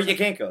 Yale Don't worry, College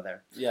you can't go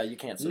there. Yeah, you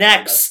can't. say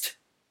Next,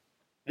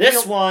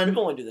 this We one. can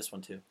only do this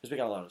one too because we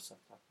got a lot of stuff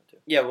to talk about too.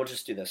 Yeah, we'll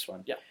just do this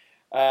one. Yeah.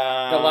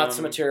 Got lots of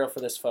Um, material for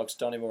this, folks.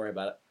 Don't even worry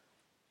about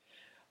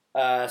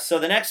it. So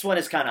the next one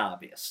is kind of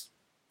obvious.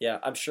 Yeah,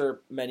 I'm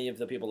sure many of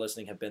the people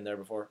listening have been there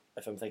before.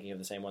 If I'm thinking of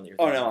the same one that you're.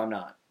 Oh thinking no, of. I'm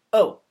not.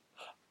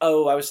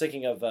 Oh, I was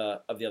thinking of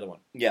the other one.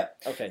 Yeah.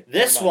 Okay.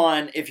 This never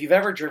mind. one, if you've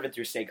ever driven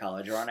through State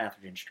College or on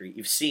Atherton Street,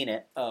 you've seen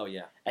it Oh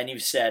yeah. and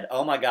you've said,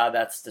 "Oh my God,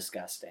 that's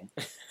disgusting.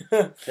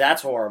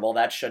 That's horrible.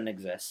 That shouldn't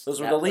exist." Those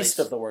were That the least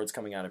place- of the words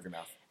coming out of your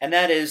mouth. And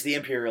that is the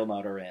Imperial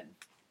Motor Inn.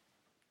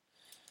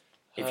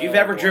 If you've Oh,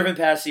 ever boy. driven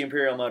past the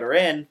Imperial Motor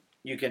Inn,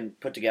 you can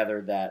put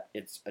together that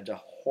it's a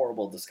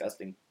horrible,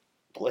 disgusting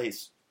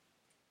place.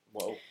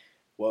 Whoa.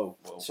 Whoa.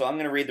 Whoa. So I'm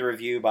going to read the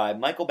review by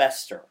Michael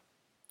Bester.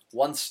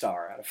 1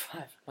 star out of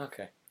 5.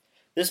 Okay.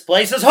 This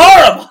place is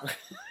horrible!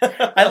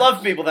 I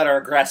love people that are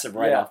aggressive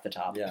right Yeah. off the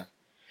top. Yeah.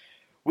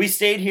 We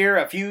stayed here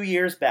a few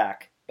years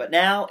back, but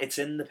now it's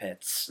in the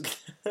pits.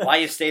 Why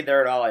you stayed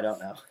there at all, I don't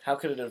know. How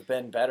could it have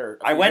been better?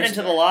 I went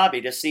into the lobby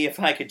to see if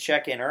I could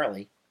check in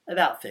early,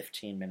 about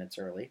 15 minutes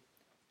early,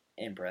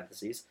 in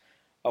parentheses.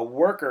 A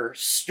worker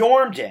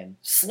stormed in,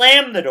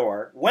 slammed the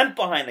door, went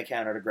behind the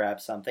counter to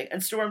grab something,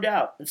 and stormed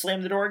out, and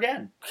slammed the door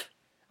again.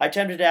 I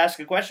attempted to ask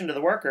a question to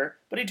the worker,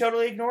 but he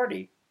totally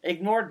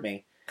ignored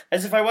me,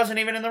 as if I wasn't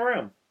even in the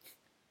room.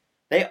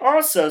 They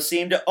also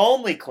seem to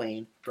only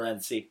clean,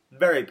 parentheses,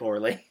 very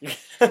poorly,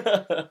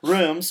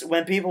 rooms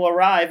when people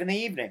arrive in the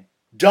evening.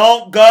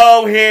 Don't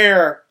go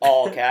here!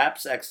 All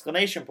caps,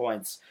 exclamation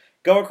points.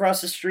 Go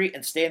across the street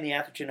and stay in the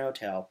Atherton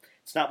Hotel.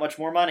 It's not much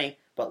more money,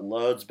 but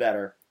loads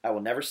better. I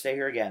will never stay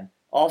here again.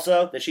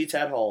 Also, the sheets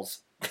had holes.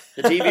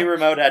 The TV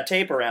remote had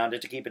tape around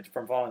it to keep it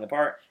from falling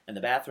apart, and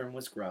the bathroom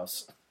was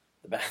gross.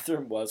 The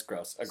bathroom was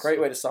gross. A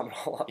great way to sum it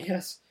all up.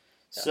 Yes.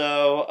 Yeah.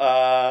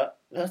 So,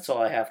 that's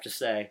all I have to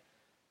say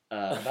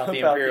about the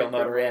Imperial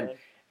Motor Inn.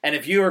 And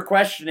if you are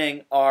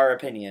questioning our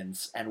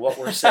opinions and what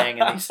we're saying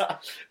in these,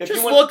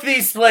 just look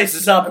these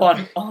places up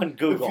on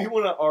Google. If you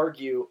want to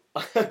argue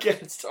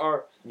against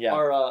our Yeah.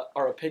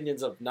 our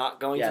opinions of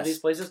not going to Yes. these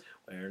places,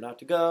 where not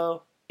to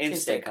go, In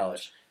State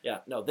College. Yeah,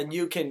 no, then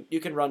you can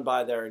run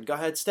by there and go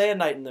ahead, stay a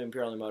night in the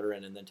Imperial Motor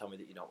Inn, and then tell me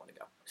that you don't want to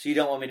go. So you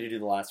don't want me to do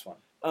the last one?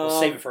 We'll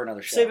save it for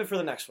another show. Save it for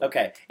the next one.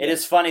 Okay. It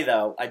is funny,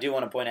 though. I do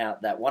want to point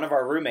out that one of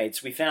our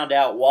roommates, we found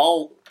out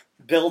while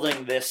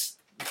building this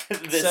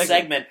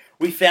segment,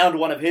 we found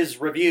one of his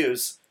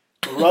reviews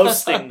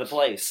roasting the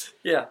place.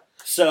 Yeah.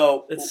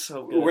 So It's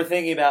so good. we're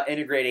thinking about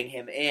integrating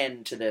him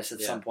into this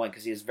at some point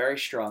because he has very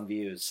strong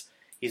views.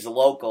 He's a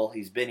local.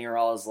 He's been here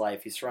all his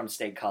life. He's from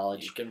State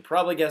College. You can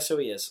probably guess who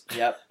he is.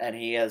 Yep, and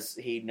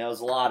he knows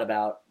a lot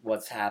about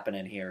what's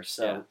happening here.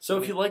 So So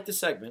if you like the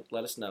segment,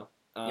 let us know.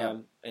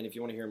 And if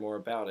you want to hear more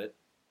about it,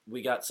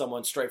 we got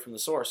someone straight from the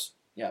source.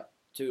 Yep.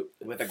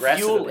 With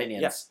aggressive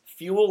opinions. Yes,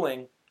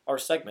 fueling our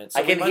segment. So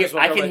I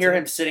can hear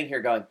him sitting here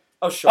going,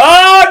 "Oh sure."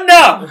 Oh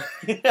no!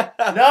 No!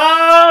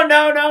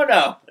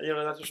 You know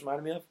what that just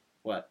reminded me of?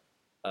 What?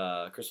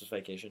 Christmas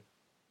Vacation.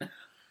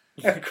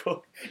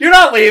 Cool. You're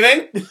not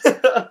leaving.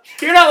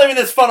 You're not leaving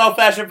this fun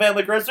old-fashioned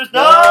family Christmas.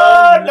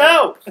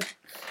 No.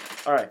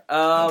 All right.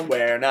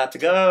 Where not to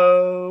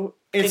go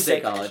in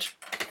State College.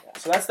 College.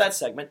 So that's that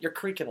segment. You're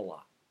creaking a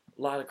lot.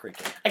 A lot of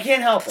creaking. I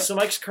can't help it. So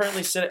Mike's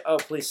currently sitting... Oh,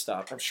 please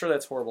stop. I'm sure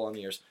that's horrible on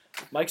the ears.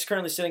 Mike's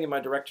currently sitting in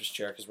my director's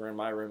chair because we're in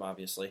my room,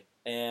 obviously.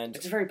 And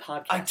it's a very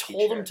podcast. I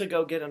told him to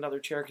go get another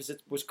chair because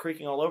it was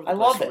creaking all over the place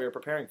love while it. we were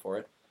preparing for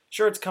it.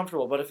 Sure, it's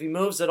comfortable, but if he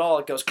moves at all,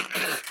 it goes...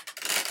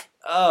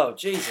 Oh,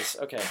 Jesus.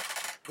 Okay.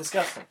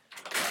 Disgusting.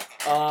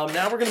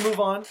 Now we're going to move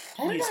on.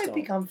 How did Please I don't.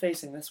 become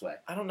facing this way?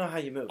 I don't know how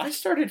you move.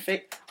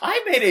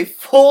 I made a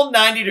full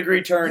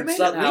 90-degree turn You made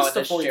somehow at least in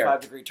a this chair.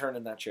 45-degree turn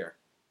in that chair.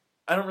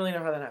 I don't really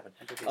know how that happened.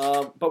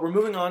 But we're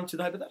moving on to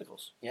the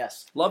hypotheticals.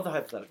 Yes. Love the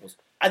hypotheticals.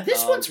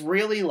 This one's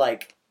really,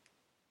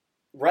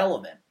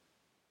 relevant.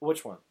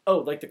 Which one? Oh,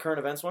 like the current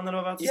events one that I'm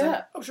about to say?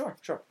 Yeah. Oh, sure.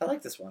 I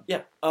like this one.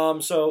 Yeah.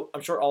 So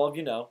I'm sure all of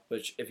you know,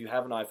 which if you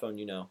have an iPhone,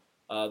 you know,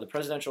 the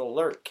presidential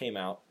alert came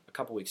out a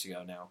couple weeks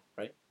ago now,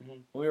 right? Mm-hmm.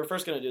 When we were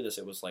first going to do this,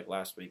 it was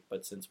last week,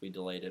 but since we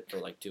delayed it for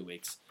 2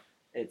 weeks,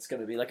 it's going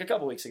to be a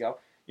couple weeks ago.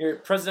 Your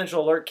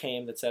presidential alert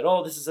came that said,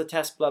 oh, this is a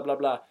test, blah, blah,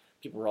 blah.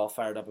 People were all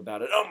fired up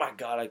about it. Oh, my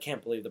God, I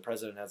can't believe the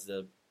president has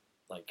the,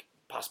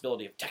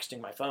 possibility of texting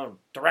my phone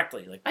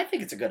directly. I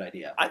think it's a good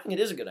idea. I think it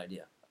is a good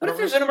idea. What if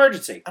there's an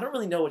emergency? I don't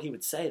really know what he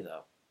would say,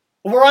 though.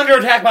 We're under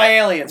attack by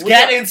aliens.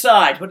 Get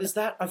inside. But is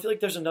that... I feel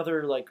like there's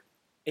another,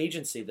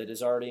 agency that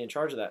is already in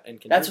charge of that and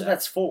can That's do what that.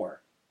 that's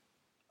for.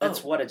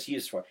 That's what it's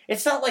used for.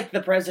 It's not like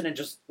the president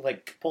just,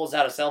 pulls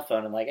out a cell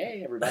phone and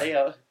hey, everybody,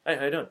 Hey,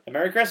 how you doing?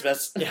 Merry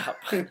Christmas. Yeah.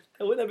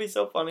 Wouldn't that be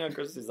so funny on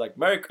Christmas? He's like,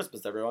 Merry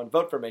Christmas, everyone.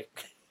 Vote for me.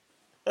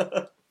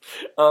 But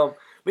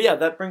yeah,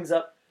 that brings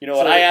up... You know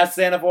what I asked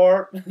Santa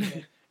for?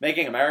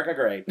 Making America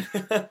great.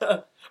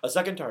 A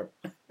second term.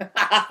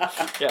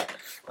 Yeah.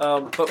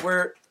 But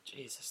we're...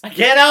 Jesus. I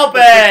can't help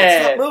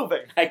it! Stop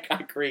moving. I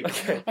creep.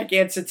 Okay. I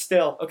can't sit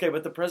still. Okay,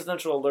 but the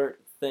presidential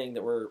alert thing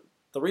that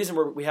the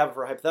reason we have it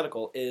for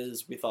hypothetical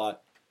is we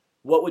thought,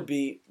 what would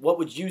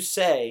you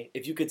say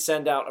if you could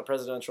send out a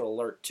presidential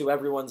alert to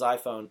everyone's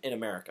iPhone in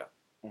America?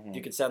 Mm-hmm. If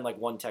you could send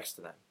one text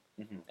to them.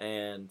 Mm-hmm.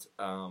 And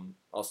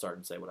I'll start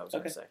and say what I was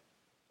going to say.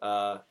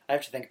 I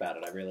have to think about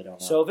it. I really don't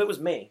know. So if it was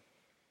me,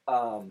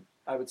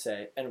 I would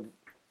say, and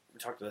we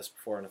talked about this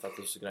before, and I thought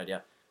this was a good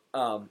idea.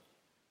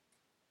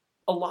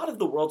 A lot of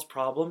the world's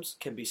problems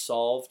can be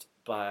solved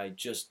by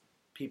just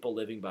people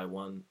living by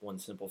one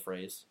simple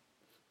phrase,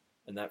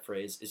 and that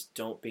phrase is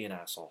 "Don't be an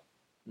asshole."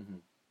 Mm-hmm.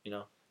 You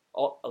know,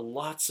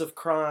 lots of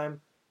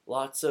crime,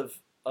 lots of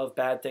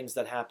bad things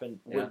that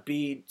happen would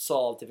be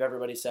solved if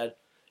everybody said,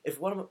 "Is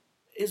what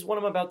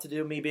I'm about to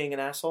do me being an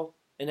asshole?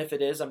 And if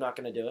it is, I'm not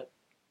going to do it."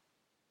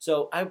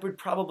 So I would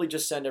probably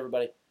just send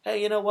everybody,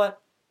 "Hey, you know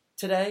what?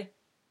 Today,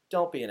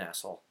 don't be an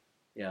asshole."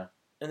 Yeah.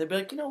 And they'd be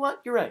like, "You know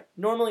what? You're right.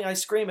 Normally I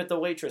scream at the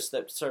waitress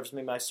that serves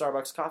me my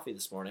Starbucks coffee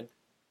this morning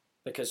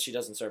because she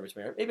doesn't serve it to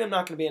me. Or maybe I'm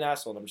not going to be an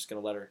asshole and I'm just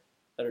going to let her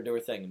do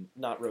her thing and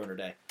not ruin her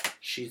day."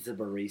 She's a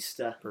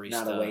barista,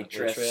 not a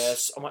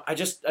waitress. Oh my, I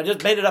just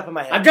made it up in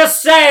my head. I'm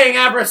just saying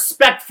I have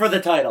respect for the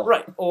title.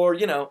 Right. Or,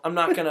 I'm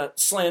not going to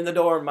slam the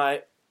door in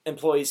my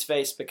employee's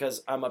face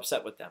because I'm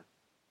upset with them.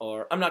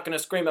 Or I'm not going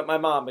to scream at my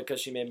mom because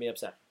she made me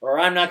upset. Or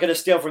I'm not going to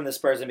steal from this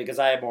person because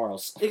I have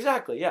morals.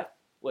 Exactly, yeah.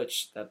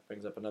 Which, that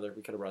brings up another...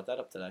 We could have brought that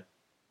up today.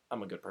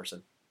 I'm a good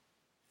person.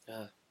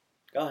 Go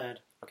ahead.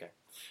 Okay.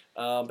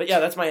 But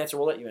yeah, that's my answer.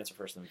 We'll let you answer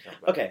first and then we talk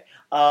about it. Okay.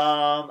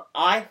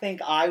 I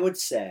think I would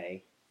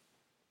say,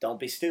 don't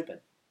be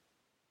stupid.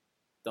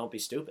 Don't be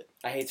stupid.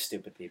 I hate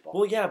stupid people.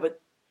 Well, yeah, but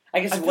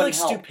I guess I it feel like wouldn't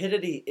help.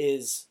 stupidity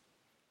is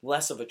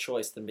less of a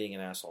choice than being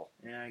an asshole.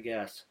 Yeah, I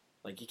guess.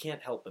 You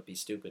can't help but be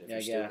stupid if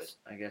you're stupid.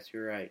 I guess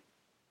you're right.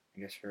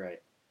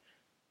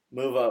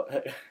 Move up.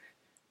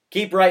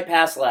 Keep right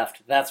past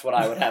left. That's what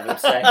I would have him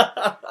say.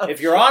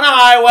 If you're on a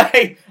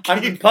highway,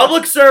 I'm a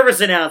public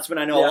service announcement.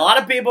 I know a lot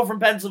of people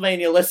from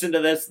Pennsylvania listen to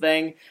this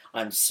thing.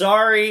 I'm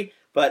sorry,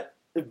 but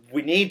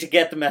we need to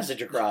get the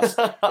message across.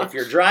 If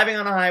you're driving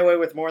on a highway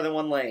with more than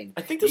one lane.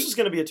 I think this is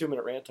going to be a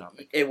 2-minute rant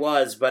topic. It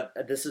was, but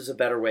this is a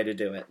better way to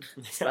do it.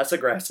 It's less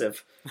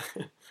aggressive.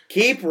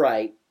 Keep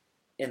right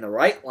in the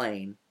right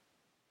lane.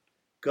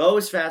 Go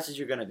as fast as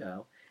you're going to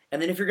go. And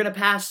then if you're going to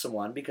pass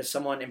someone, because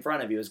someone in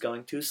front of you is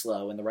going too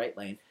slow in the right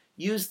lane,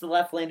 use the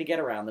left lane to get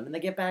around them, and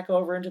then get back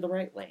over into the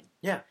right lane.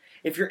 Yeah.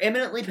 If you're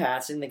imminently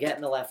passing, then get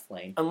in the left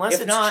lane. Unless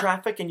if it's not,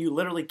 traffic and you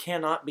literally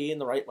cannot be in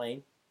the right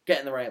lane. get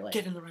in the right lane.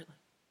 Get in the right lane.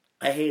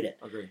 I hate it.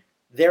 Agree.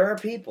 There are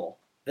people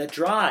that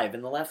drive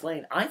in the left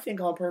lane, I think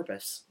on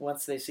purpose,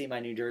 once they see my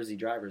New Jersey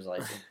driver's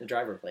license,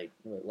 the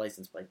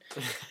license plate,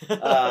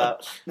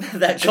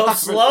 that go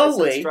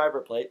slowly. License, driver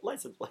plate,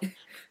 license plate.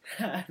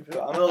 I'm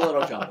a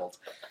little jumbled.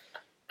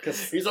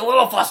 Because He's a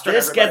little flustered.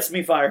 this gets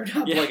me fired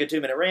up Yeah. like a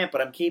 2-minute rant,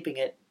 but I'm keeping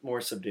it more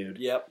subdued.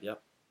 Yep.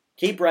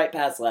 Keep right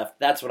past left.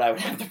 That's what I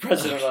would have the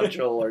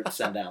presidential alert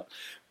send out.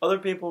 Other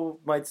people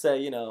might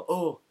say,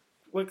 oh,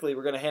 quickly,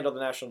 we're going to handle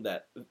the national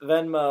debt.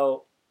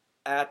 Venmo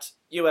at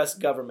U.S.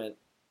 government,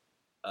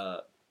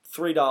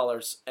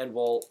 $3, and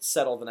we'll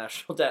settle the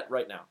national debt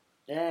right now.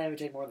 Yeah, it would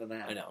take more than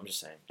that. I know, I'm just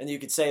saying. And you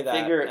could say that.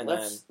 Figure, and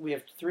then, we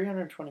have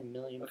 320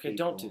 million okay,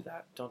 people. don't do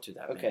that. Don't do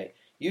that. Okay, man.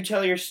 you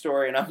tell your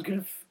story, and I'm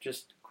going to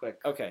just quick.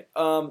 Okay.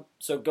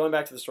 So going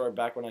back to the story,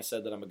 back when I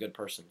said that I'm a good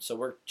person. So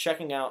we're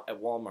checking out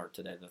at Walmart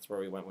today. That's where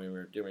we went when we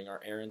were doing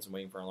our errands and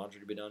waiting for our laundry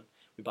to be done.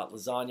 We bought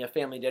lasagna,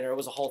 family dinner. It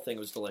was a whole thing. It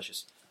was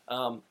delicious.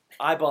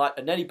 I bought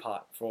a neti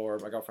pot for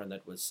my girlfriend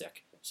that was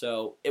sick.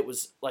 So it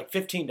was like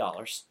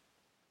 $15,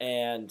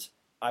 and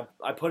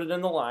I put it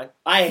in the line.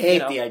 I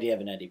hate the idea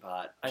of an neti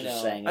pot. I know.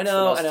 Just saying, I it's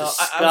know. the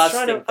most I was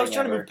trying disgusting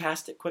to thing move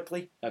past it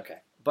quickly. Okay.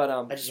 But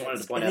I just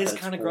wanted to point out it is that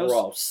kind it's of gross,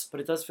 gross. but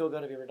it does feel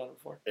good. Have you ever done it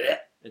before? Blech.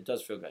 It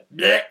does feel good.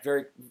 Blech.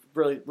 Very,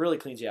 really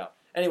cleans you out.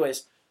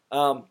 Anyways,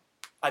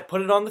 I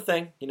put it on the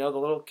thing, the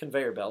little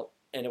conveyor belt,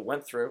 and it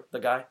went through. The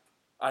guy,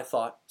 I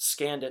thought,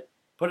 scanned it,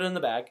 put it in the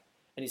bag,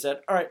 and he said,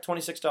 "All right,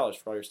 $26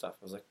 for all your stuff."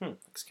 I was like,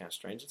 that's kind of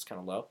strange. It's kind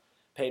of low.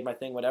 Paid my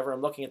thing, whatever.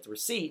 I'm looking at the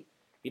receipt.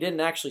 He didn't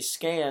actually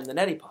scan the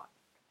neti pot.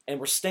 And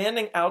we're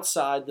standing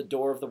outside the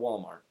door of the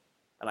Walmart,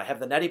 and I have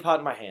the neti pot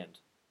in my hand.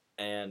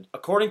 And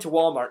according to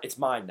Walmart, it's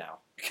mine now.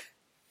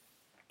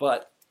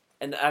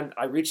 And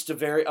I reached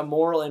a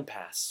moral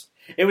impasse.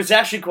 It was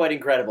actually quite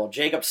incredible.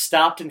 Jacob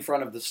stopped in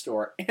front of the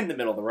store in the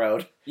middle of the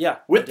road Yeah.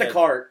 with I the did.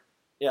 cart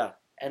Yeah.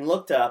 and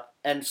looked up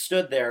and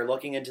stood there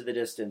looking into the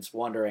distance,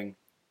 wondering,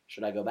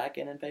 should I go back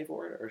in and pay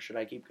for it or should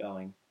I keep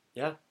going?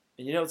 Yeah.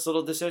 And it's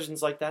little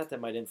decisions like that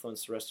might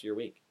influence the rest of your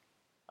week.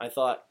 I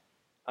thought,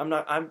 you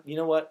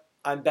know what?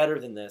 I'm better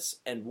than this.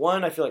 And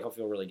one, I feel like I'll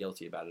feel really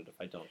guilty about it if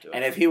I don't do it.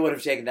 And if he would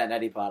have taken that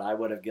neti pot, I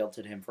would have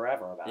guilted him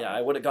forever about it. I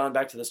would have gone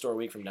back to the store a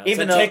week from now.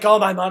 Even Said, though- take all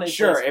my money.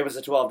 Sure, please." it was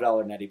a $12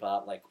 neti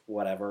pot, like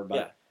whatever, but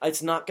Yeah.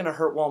 It's not going to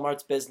hurt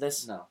Walmart's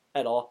business no,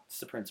 at all. it's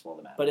the principle of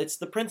the matter. But it's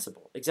the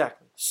principle.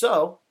 Exactly.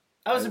 So,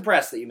 I was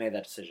impressed that you made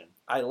that decision.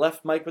 I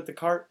left Mike with the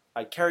cart.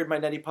 I carried my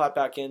neti pot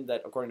back in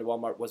that, according to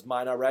Walmart, was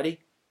mine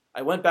already.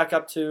 I went back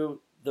up to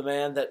the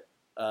man that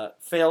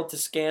failed to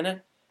scan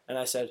it, and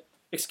I said,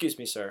 "Excuse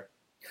me, sir.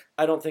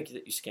 I don't think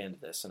that you scanned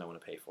this, and I want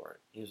to pay for it."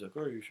 He was like,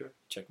 "Oh, are you sure?"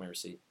 Check my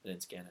receipt. I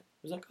didn't scan it.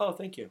 He was like, "Oh,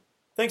 thank you.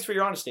 Thanks for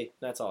your honesty."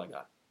 That's all I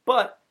got.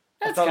 But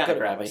That's I felt kinda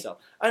good about crappy. myself.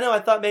 I know. I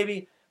thought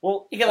maybe,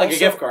 well, You get like also, a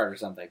gift card or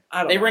something.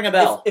 I don't They know. ring a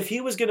bell. If he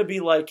was going to be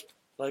like,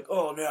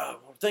 "Oh, no,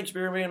 thanks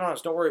for being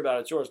honest. Don't worry about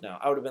it. It's yours now."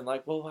 I would have been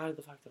like, "Well, why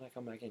the fuck did I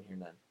come back in here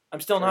then?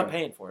 I'm still not True.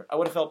 paying for it." I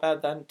would have felt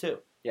bad then,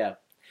 too. Yeah.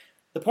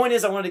 The point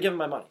is, I wanted to give him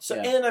my money. So,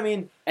 Yeah. and I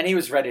mean, And he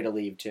was ready to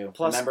leave too.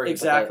 Plus, Remember, he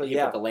exactly,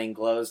 put the lane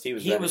closed. He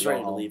was ready to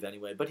go home. leave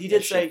anyway. But he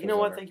His did say, shift "You know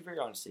was what? over. Thank you for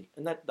your honesty,"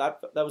 and that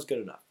was good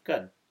enough.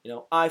 Good.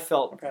 I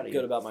felt I'm proud of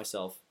good you. about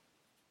myself,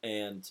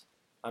 and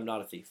I'm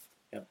not a thief,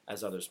 Yep.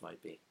 as others might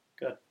be.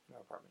 Good. In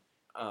our apartment.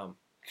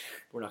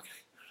 We're not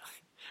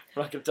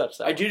going to touch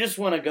that. I do just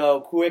want to go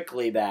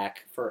quickly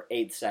back for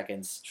 8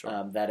 seconds.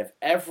 Sure. That if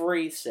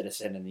every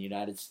citizen in the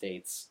United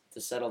States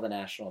to settle the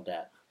national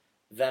debt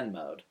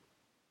Venmo'd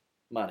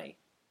money,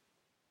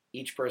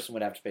 each person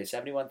would have to pay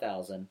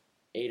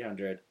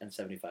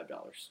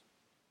 $71,875.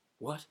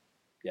 What?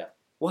 Yeah.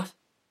 What?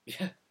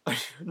 Yeah.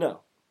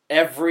 No.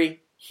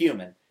 Every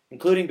human,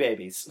 including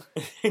babies,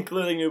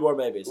 Including newborn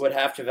babies. would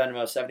have to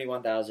Venmo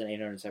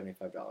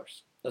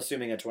 $71,875,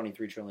 assuming a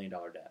 $23 trillion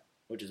debt,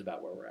 which is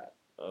about where we're at.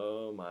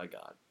 Oh my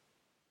God.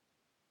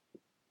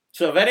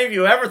 So if any of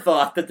you ever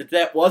thought that the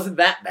debt wasn't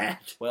that bad,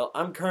 Well,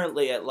 I'm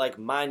currently at like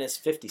minus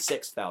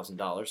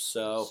 $56,000,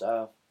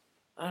 so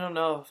I don't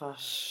know if I.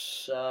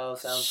 so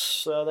sounds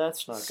So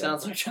that's not good.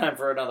 sounds like time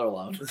for another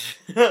loan.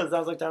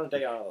 Sounds like time to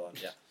take out another one.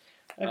 Yeah.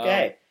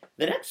 Okay,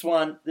 the next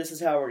one. This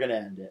is how we're gonna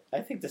end it. I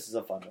think this is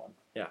a fun one.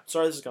 Yeah.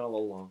 Sorry, this is going a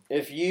little long.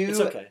 If you, It's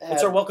okay. had-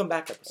 It's our welcome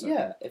back episode.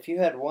 Yeah, if you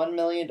had $1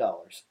 million,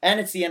 and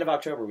it's the end of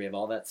October, we have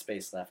all that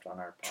space left on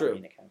our True.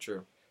 Podbean account.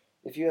 True.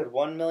 If you had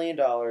 $1 million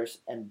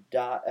and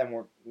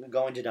we're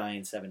going to die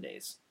in 7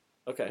 days,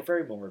 Okay. we're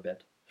very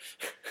morbid.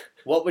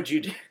 What would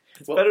you do?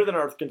 It's better than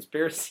our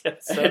conspiracy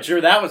episode.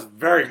 True, that was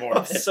very That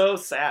morbid. was so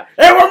sad.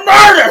 They were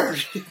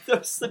murdered. That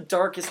was the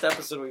darkest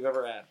episode we've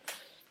ever had.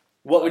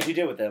 What would you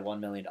do with that $1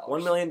 million?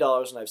 $1 million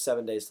and I have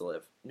 7 days to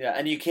live. Yeah,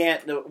 and you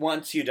can't.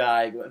 Once you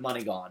die,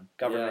 money gone.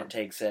 Government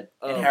Yeah. takes it.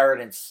 Oh.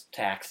 Inheritance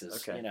taxes.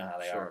 Okay. You know how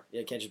they Sure. are.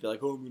 Yeah, you can't just be like,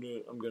 "Oh,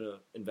 I'm gonna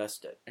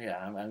invest it." Yeah,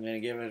 I'm gonna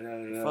give it.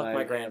 Fuck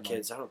my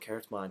grandkids. I don't care.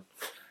 It's mine.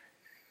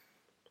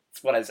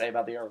 That's what I say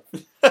about the earth.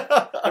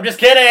 I'm just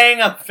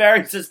kidding. I'm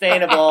very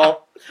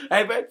sustainable.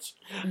 Hey, bitch.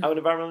 I'm an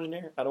environmental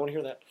engineer. I don't want to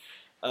hear that.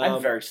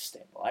 I'm very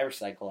sustainable. I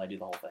recycle. I do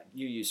the whole thing.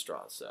 You use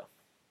straws, so.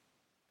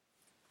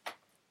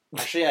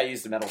 Actually, I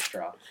used the metal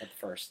straw at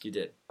first. You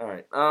did. All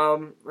right.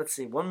 Let's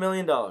see. $1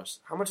 million.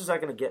 How much is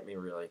that going to get me,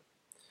 really?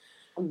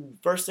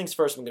 First things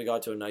first, I'm going to go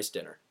out to a nice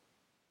dinner.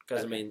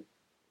 Because, Okay. I mean...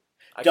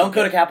 Don't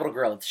go to Capital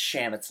Grill. It's a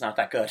sham. It's not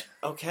that good.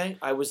 Okay.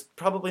 I was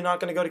probably not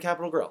going to go to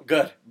Capital Grill.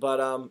 Good.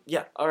 But,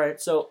 yeah. All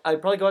right. So,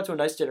 I'd probably go out to a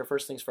nice dinner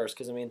first things first.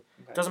 Because, I mean,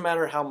 Okay. it doesn't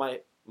matter how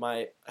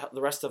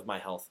the rest of my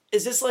health.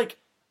 Is this like...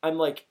 I'm,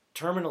 like,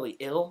 terminally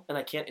ill and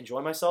I can't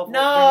enjoy myself?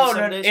 No, during the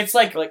 7 days? it's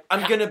like... Like,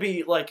 I'm going to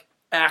be, like,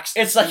 axed.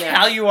 It's like next.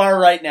 how you are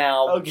right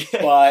now, Okay.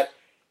 but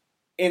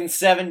in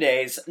 7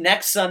 days.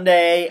 Next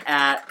Sunday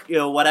at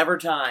whatever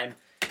time,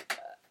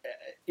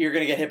 you're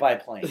gonna get hit by a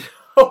plane.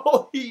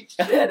 Holy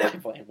shit.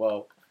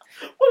 Whoa! What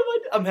am I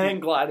doing? I'm hang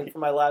gliding for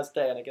my last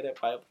day and I get hit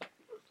by a plane.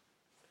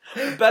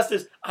 The best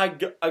is I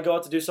go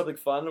out to do something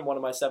fun in one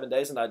of my 7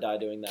 days and I die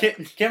doing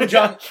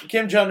that.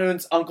 Kim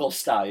Jong-un's uncle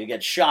style. You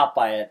get shot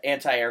by an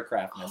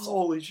anti-aircraft missile.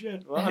 Holy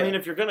shit. Well, I mean,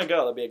 if you're going to go,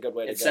 that'd be a good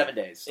way to It's go. 7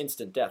 days.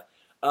 Instant death.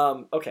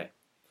 Okay.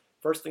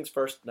 First things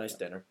first, nice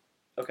dinner.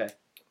 Okay.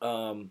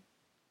 Then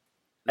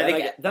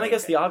I I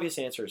guess the obvious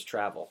answer is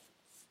travel.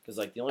 Because,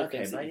 like, the only Okay,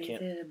 things that but you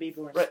can't... you did be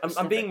more Right, I'm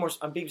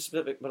specific. being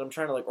specific, but I'm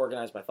trying to, like,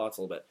 organize my thoughts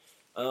a little bit.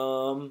 I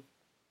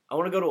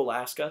want to go to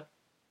Alaska.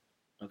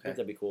 I Okay. think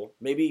that'd be cool.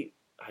 Maybe...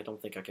 I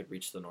don't think I could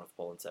reach the North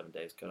Pole in 7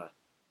 days, could I?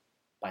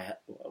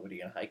 What are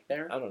you gonna hike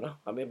there? I don't know.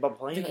 I mean, by I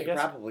plane, think I you guess.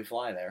 could probably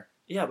fly there.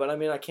 Yeah, but I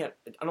mean, I can't.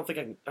 I don't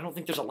think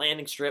there's a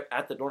landing strip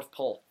at the North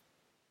Pole.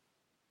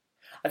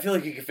 I feel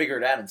like you could figure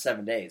it out in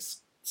 7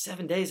 days.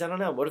 7 days, I don't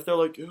know. What if they're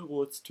like, oh,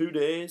 well, it's 2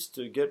 days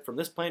to get from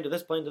this plane to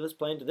this plane to this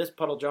plane to this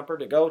puddle jumper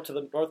to go to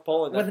the North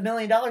Pole, and With then...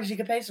 $1 million, you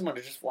could pay someone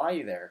to just fly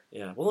you there.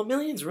 Yeah. Well, $1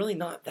 million's really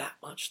not that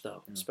much,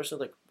 though, Mm. especially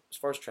like as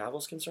far as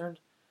travel's concerned.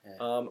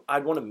 Yeah.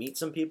 I'd want to meet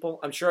some people.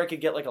 I'm sure I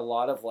could get like a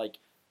lot of like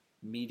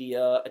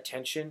media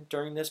attention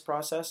during this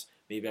process.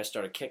 Maybe I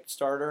start a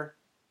Kickstarter.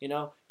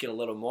 Get a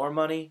little more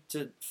money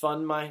to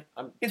fund my...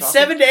 In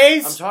 7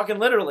 days? I'm talking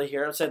literally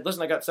here. I said,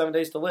 listen, I got 7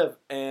 days to live,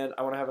 and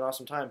I want to have an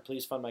awesome time.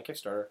 Please fund my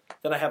Kickstarter.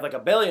 Then I have like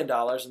 $1 billion,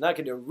 and I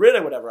can do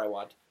really whatever I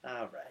want.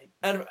 All right.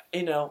 And,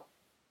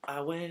 I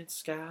went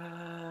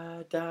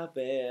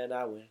skydiving,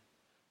 I went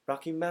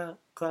Rocky Mountain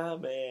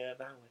climbing, I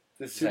went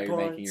This is how you're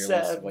making your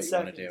list of what you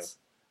want to do. seconds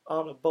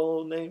on a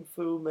bowl named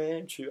Fu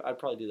Manchu. I'd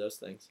probably do those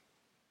things.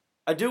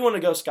 I do want to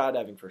go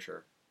skydiving for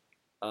sure.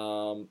 I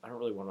don't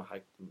really want to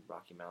hike the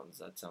Rocky Mountains.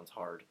 That sounds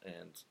hard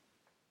and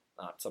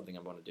not something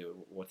I'm going to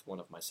do with one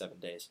of my 7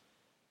 days.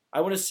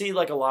 I want to see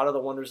like a lot of the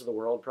wonders of the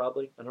world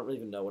probably. I don't really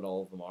even know what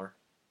all of them are.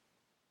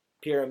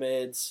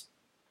 Pyramids.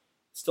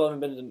 Still haven't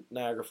been to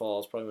Niagara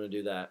Falls. Probably going to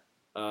do that.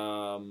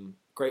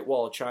 Great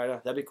Wall of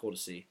China. That'd be cool to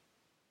see.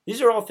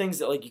 These are all things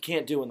that like you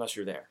can't do unless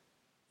you're there.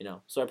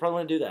 So I probably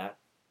want to do that.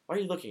 Why are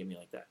you looking at me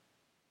like that?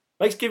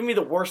 Mike's giving me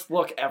the worst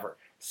look ever.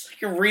 It's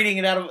like you're reading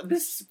it out of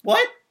this.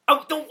 What?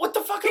 Oh, what the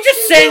fuck? You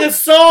just sang a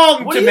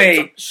song to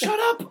me. Shut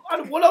up.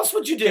 What else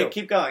would you do? Okay,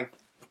 keep going.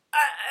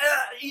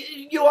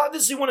 You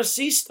obviously want to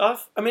see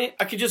stuff. I mean,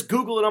 I could just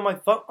Google it on my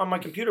phone, on my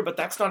computer, but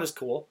that's not as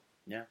cool.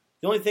 Yeah.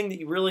 The only thing that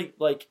you really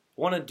like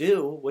want to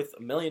do with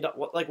 $1 million,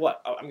 like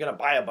what? Oh, I'm gonna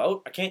buy a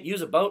boat. I can't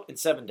use a boat in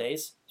 7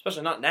 days,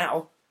 especially not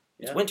now.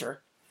 It's Yeah.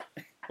 winter.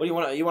 What do you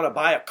want? You want to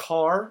buy a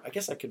car? I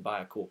guess I could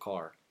buy a cool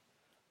car.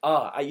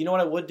 You know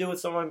what I would do with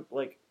someone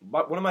like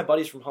one of my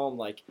buddies from home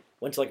like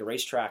went to like a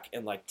racetrack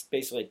and like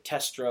basically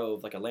test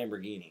drove like a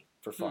Lamborghini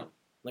for fun,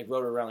 like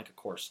rode it around like a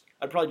course.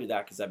 I'd probably do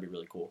that because that'd be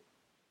really cool.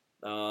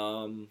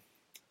 I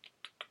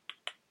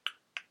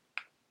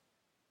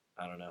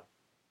don't know.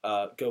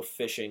 Go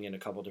fishing in a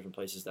couple different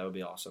places. That would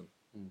be awesome.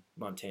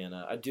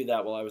 Montana. I'd do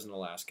that while I was in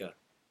Alaska.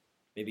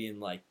 Maybe in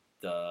like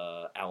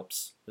the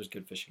Alps. There's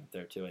good fishing up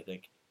there too, I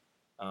think.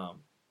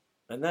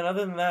 And then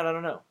other than that, I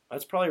don't know.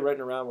 That's probably right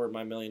around where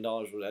my $1 million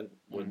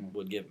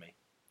would give me.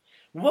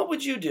 What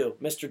would you do,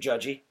 Mr.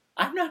 Judgy?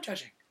 I'm not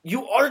judging.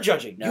 You are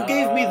judging. No, you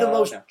gave me the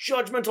most no.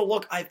 judgmental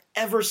look I've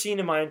ever seen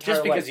in my entire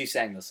Just life. because you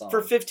sang the song.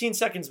 For 15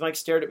 seconds, Mike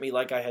stared at me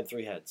like I had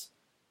 3 heads.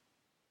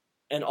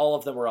 And all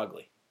of them were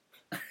ugly.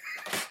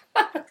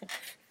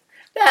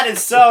 That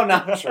is so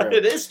not true.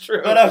 It is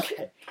true. But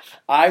okay.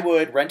 I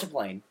would rent a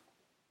plane.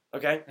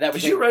 Okay. That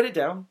would Did you take- write it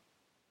down?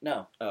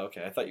 No. Oh,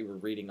 okay. I thought you were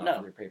reading off No.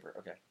 of your paper.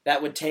 Okay.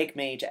 That would take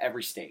me to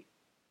every state.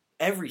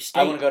 Every state?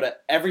 I want to go to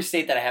every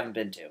state that I haven't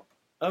been to.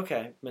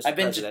 Okay, Mr. I've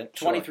been President. to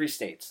 23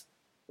 states.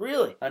 Sure.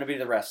 Really? I'm going to be to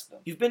the rest of them.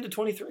 You've been to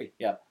 23?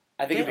 I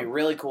think it'd be Damn.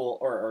 really cool,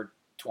 or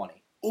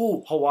 20.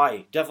 Ooh,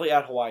 Hawaii. Definitely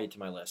add Hawaii to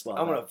my list. Well,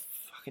 I'm no. going to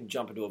fucking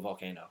jump into a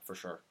volcano, for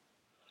sure.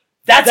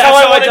 That's how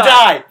I want to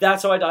die!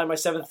 That's how I die. My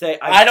 7th day,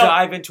 I don't-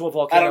 dive into a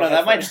volcano. I don't know,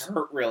 that might first.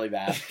 hurt really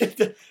bad.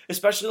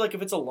 Especially like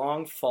if it's a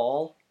long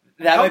fall.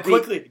 That How might be...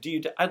 quickly do you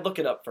die? I'd look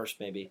it up first,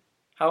 maybe.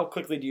 How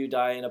quickly do you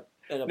die in a...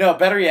 No,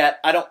 better yet,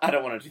 I don't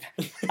want to do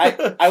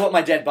that. I want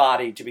my dead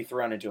body to be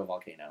thrown into a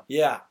volcano.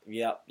 Yeah.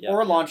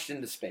 Or launched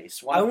into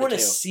space. One I of the want to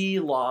two. see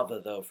lava,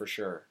 though, for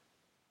sure.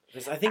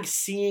 Because I think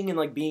seeing and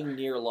like being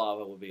near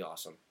lava would be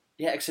awesome.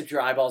 Yeah, except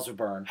your eyeballs would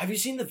burn. Have you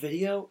seen the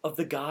video of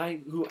the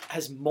guy who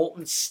has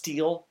molten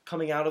steel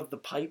coming out of the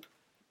pipe?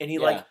 And he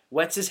like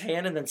wets his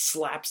hand and then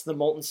slaps the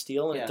molten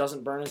steel and Yeah. it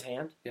doesn't burn his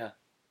hand? Yeah.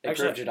 They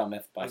Actually, proved it on I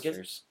guess-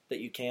 MythBusters. That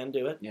you can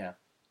do it. Yeah.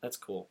 That's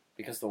cool.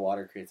 Because the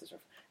water creates a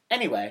surf.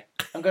 Anyway,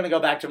 I'm going to go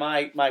back to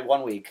my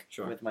 1 week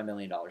Sure. with my $1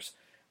 million.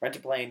 Rent a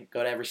plane,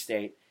 go to every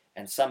state,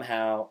 and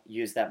somehow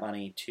use that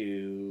money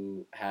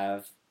to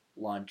have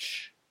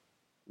lunch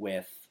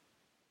with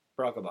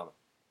Barack Obama.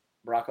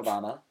 Barack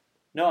Obama.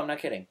 No, I'm not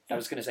kidding. I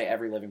was going to say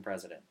every living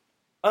president.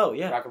 Oh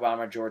yeah. Barack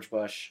Obama, George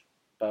Bush,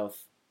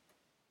 both,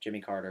 Jimmy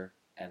Carter,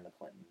 and the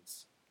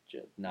Clintons.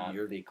 Not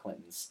You're the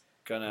Clintons.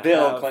 Gonna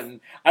Bill have, Clinton.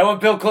 I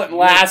want Bill Clinton You're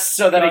last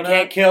so that he gonna-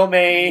 can't kill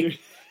me.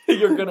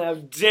 You're gonna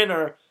have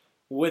dinner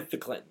with the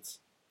Clintons,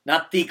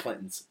 Not the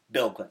Clintons.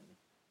 Bill Clinton.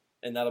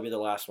 and that'll be the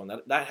last one.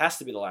 That has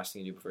to be the last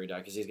thing you do before you die,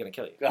 because he's gonna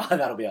kill you. Oh,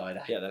 that'll be all I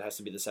die. Yeah, that has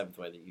to be the seventh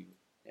way that you.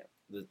 Yeah.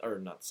 Or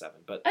not the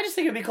seventh, but I just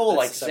think it'd be cool, That's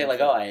like, the to say, seventh like,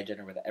 thing. oh, I had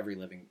dinner with every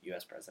living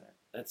U.S. president.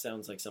 that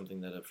sounds like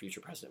something that a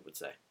future president would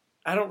say.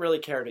 I don't really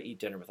care to eat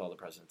dinner with all the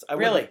presidents.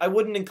 Really? I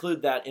wouldn't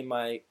include that in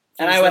my.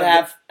 And I would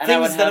have,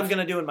 things that I'm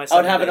gonna do in my. I would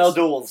 7 have an days.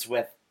 O'Doul's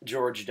with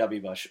George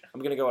W. Bush.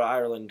 I'm gonna go to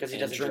Ireland 'Cause he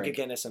and doesn't drink drink.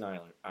 a Guinness in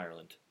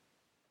Ireland.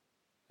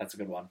 That's a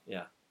good one.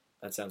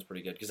 That sounds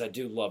pretty good because I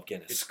do love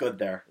Guinness. It's good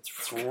there. It's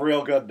It's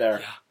real good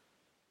there.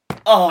 Yeah.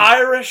 Oh,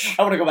 Irish.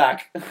 I want to go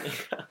back.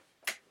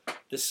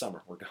 This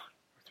summer we're going.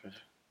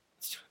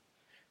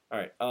 All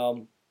right.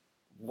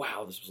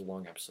 Wow, this was a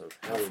long episode.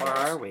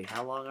 we?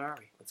 How long are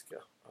we? Let's go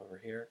over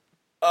here.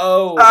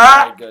 Oh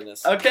Ah! my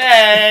goodness.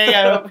 Okay.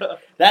 I hope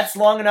that's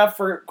long enough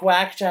for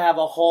Quack to have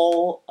a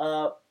whole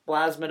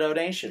plasma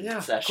donation Yeah,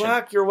 session.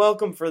 Quack, you're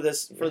welcome for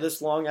this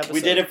long episode.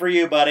 We did it for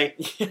you, buddy.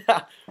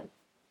 Yeah.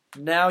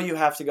 Now you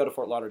have to go to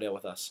Fort Lauderdale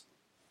with us.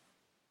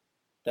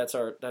 That's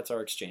our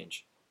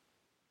exchange.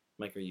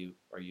 Mike, are you?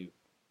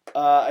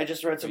 I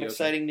just read some Are you okay?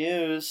 exciting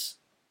news.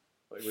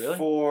 Wait, really?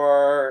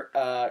 For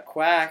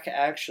Quack,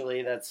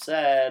 actually, that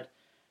said,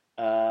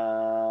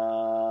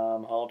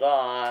 hold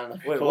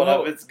on. Wait, Pull it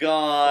up. whoa. It's Oh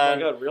gone.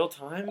 my God, real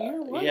time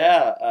here?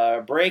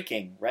 What?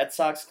 Breaking. Red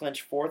Sox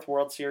clinch 4th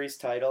World Series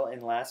title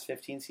in last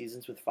 15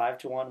 seasons with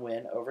 5-1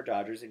 win over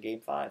Dodgers in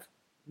Game 5.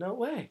 No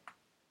way.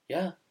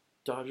 Yeah,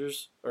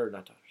 Dodgers or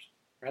not Dodgers?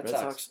 Red, Red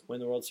Sox. Sox win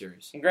the World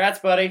Series. Congrats,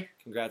 buddy.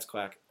 Congrats,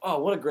 Quack. Oh,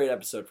 what a great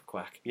episode for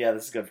Quack. Yeah,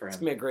 this is good for It's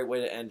him. gonna be a great way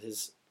to end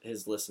his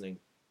listening.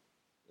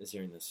 Is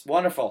hearing this.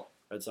 Wonderful.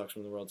 Red Sox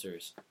win the World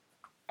Series.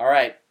 All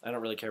right. I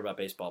don't really care about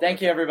baseball. Thank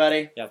but you,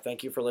 everybody. Yeah,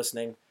 thank you for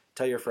listening.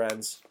 Tell your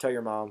friends. Tell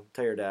your mom.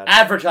 Tell your dad.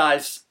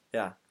 Advertise.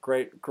 Yeah,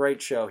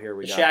 great show here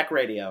we The got. Shack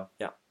Radio.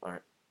 Yeah, all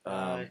right.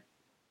 Bye.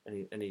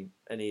 Any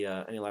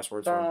last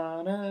words for him?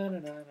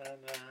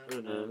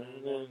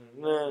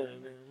 Ba-na-na-na-na-na.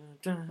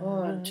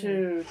 1,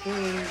 2, 3,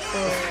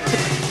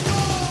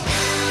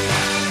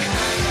 4.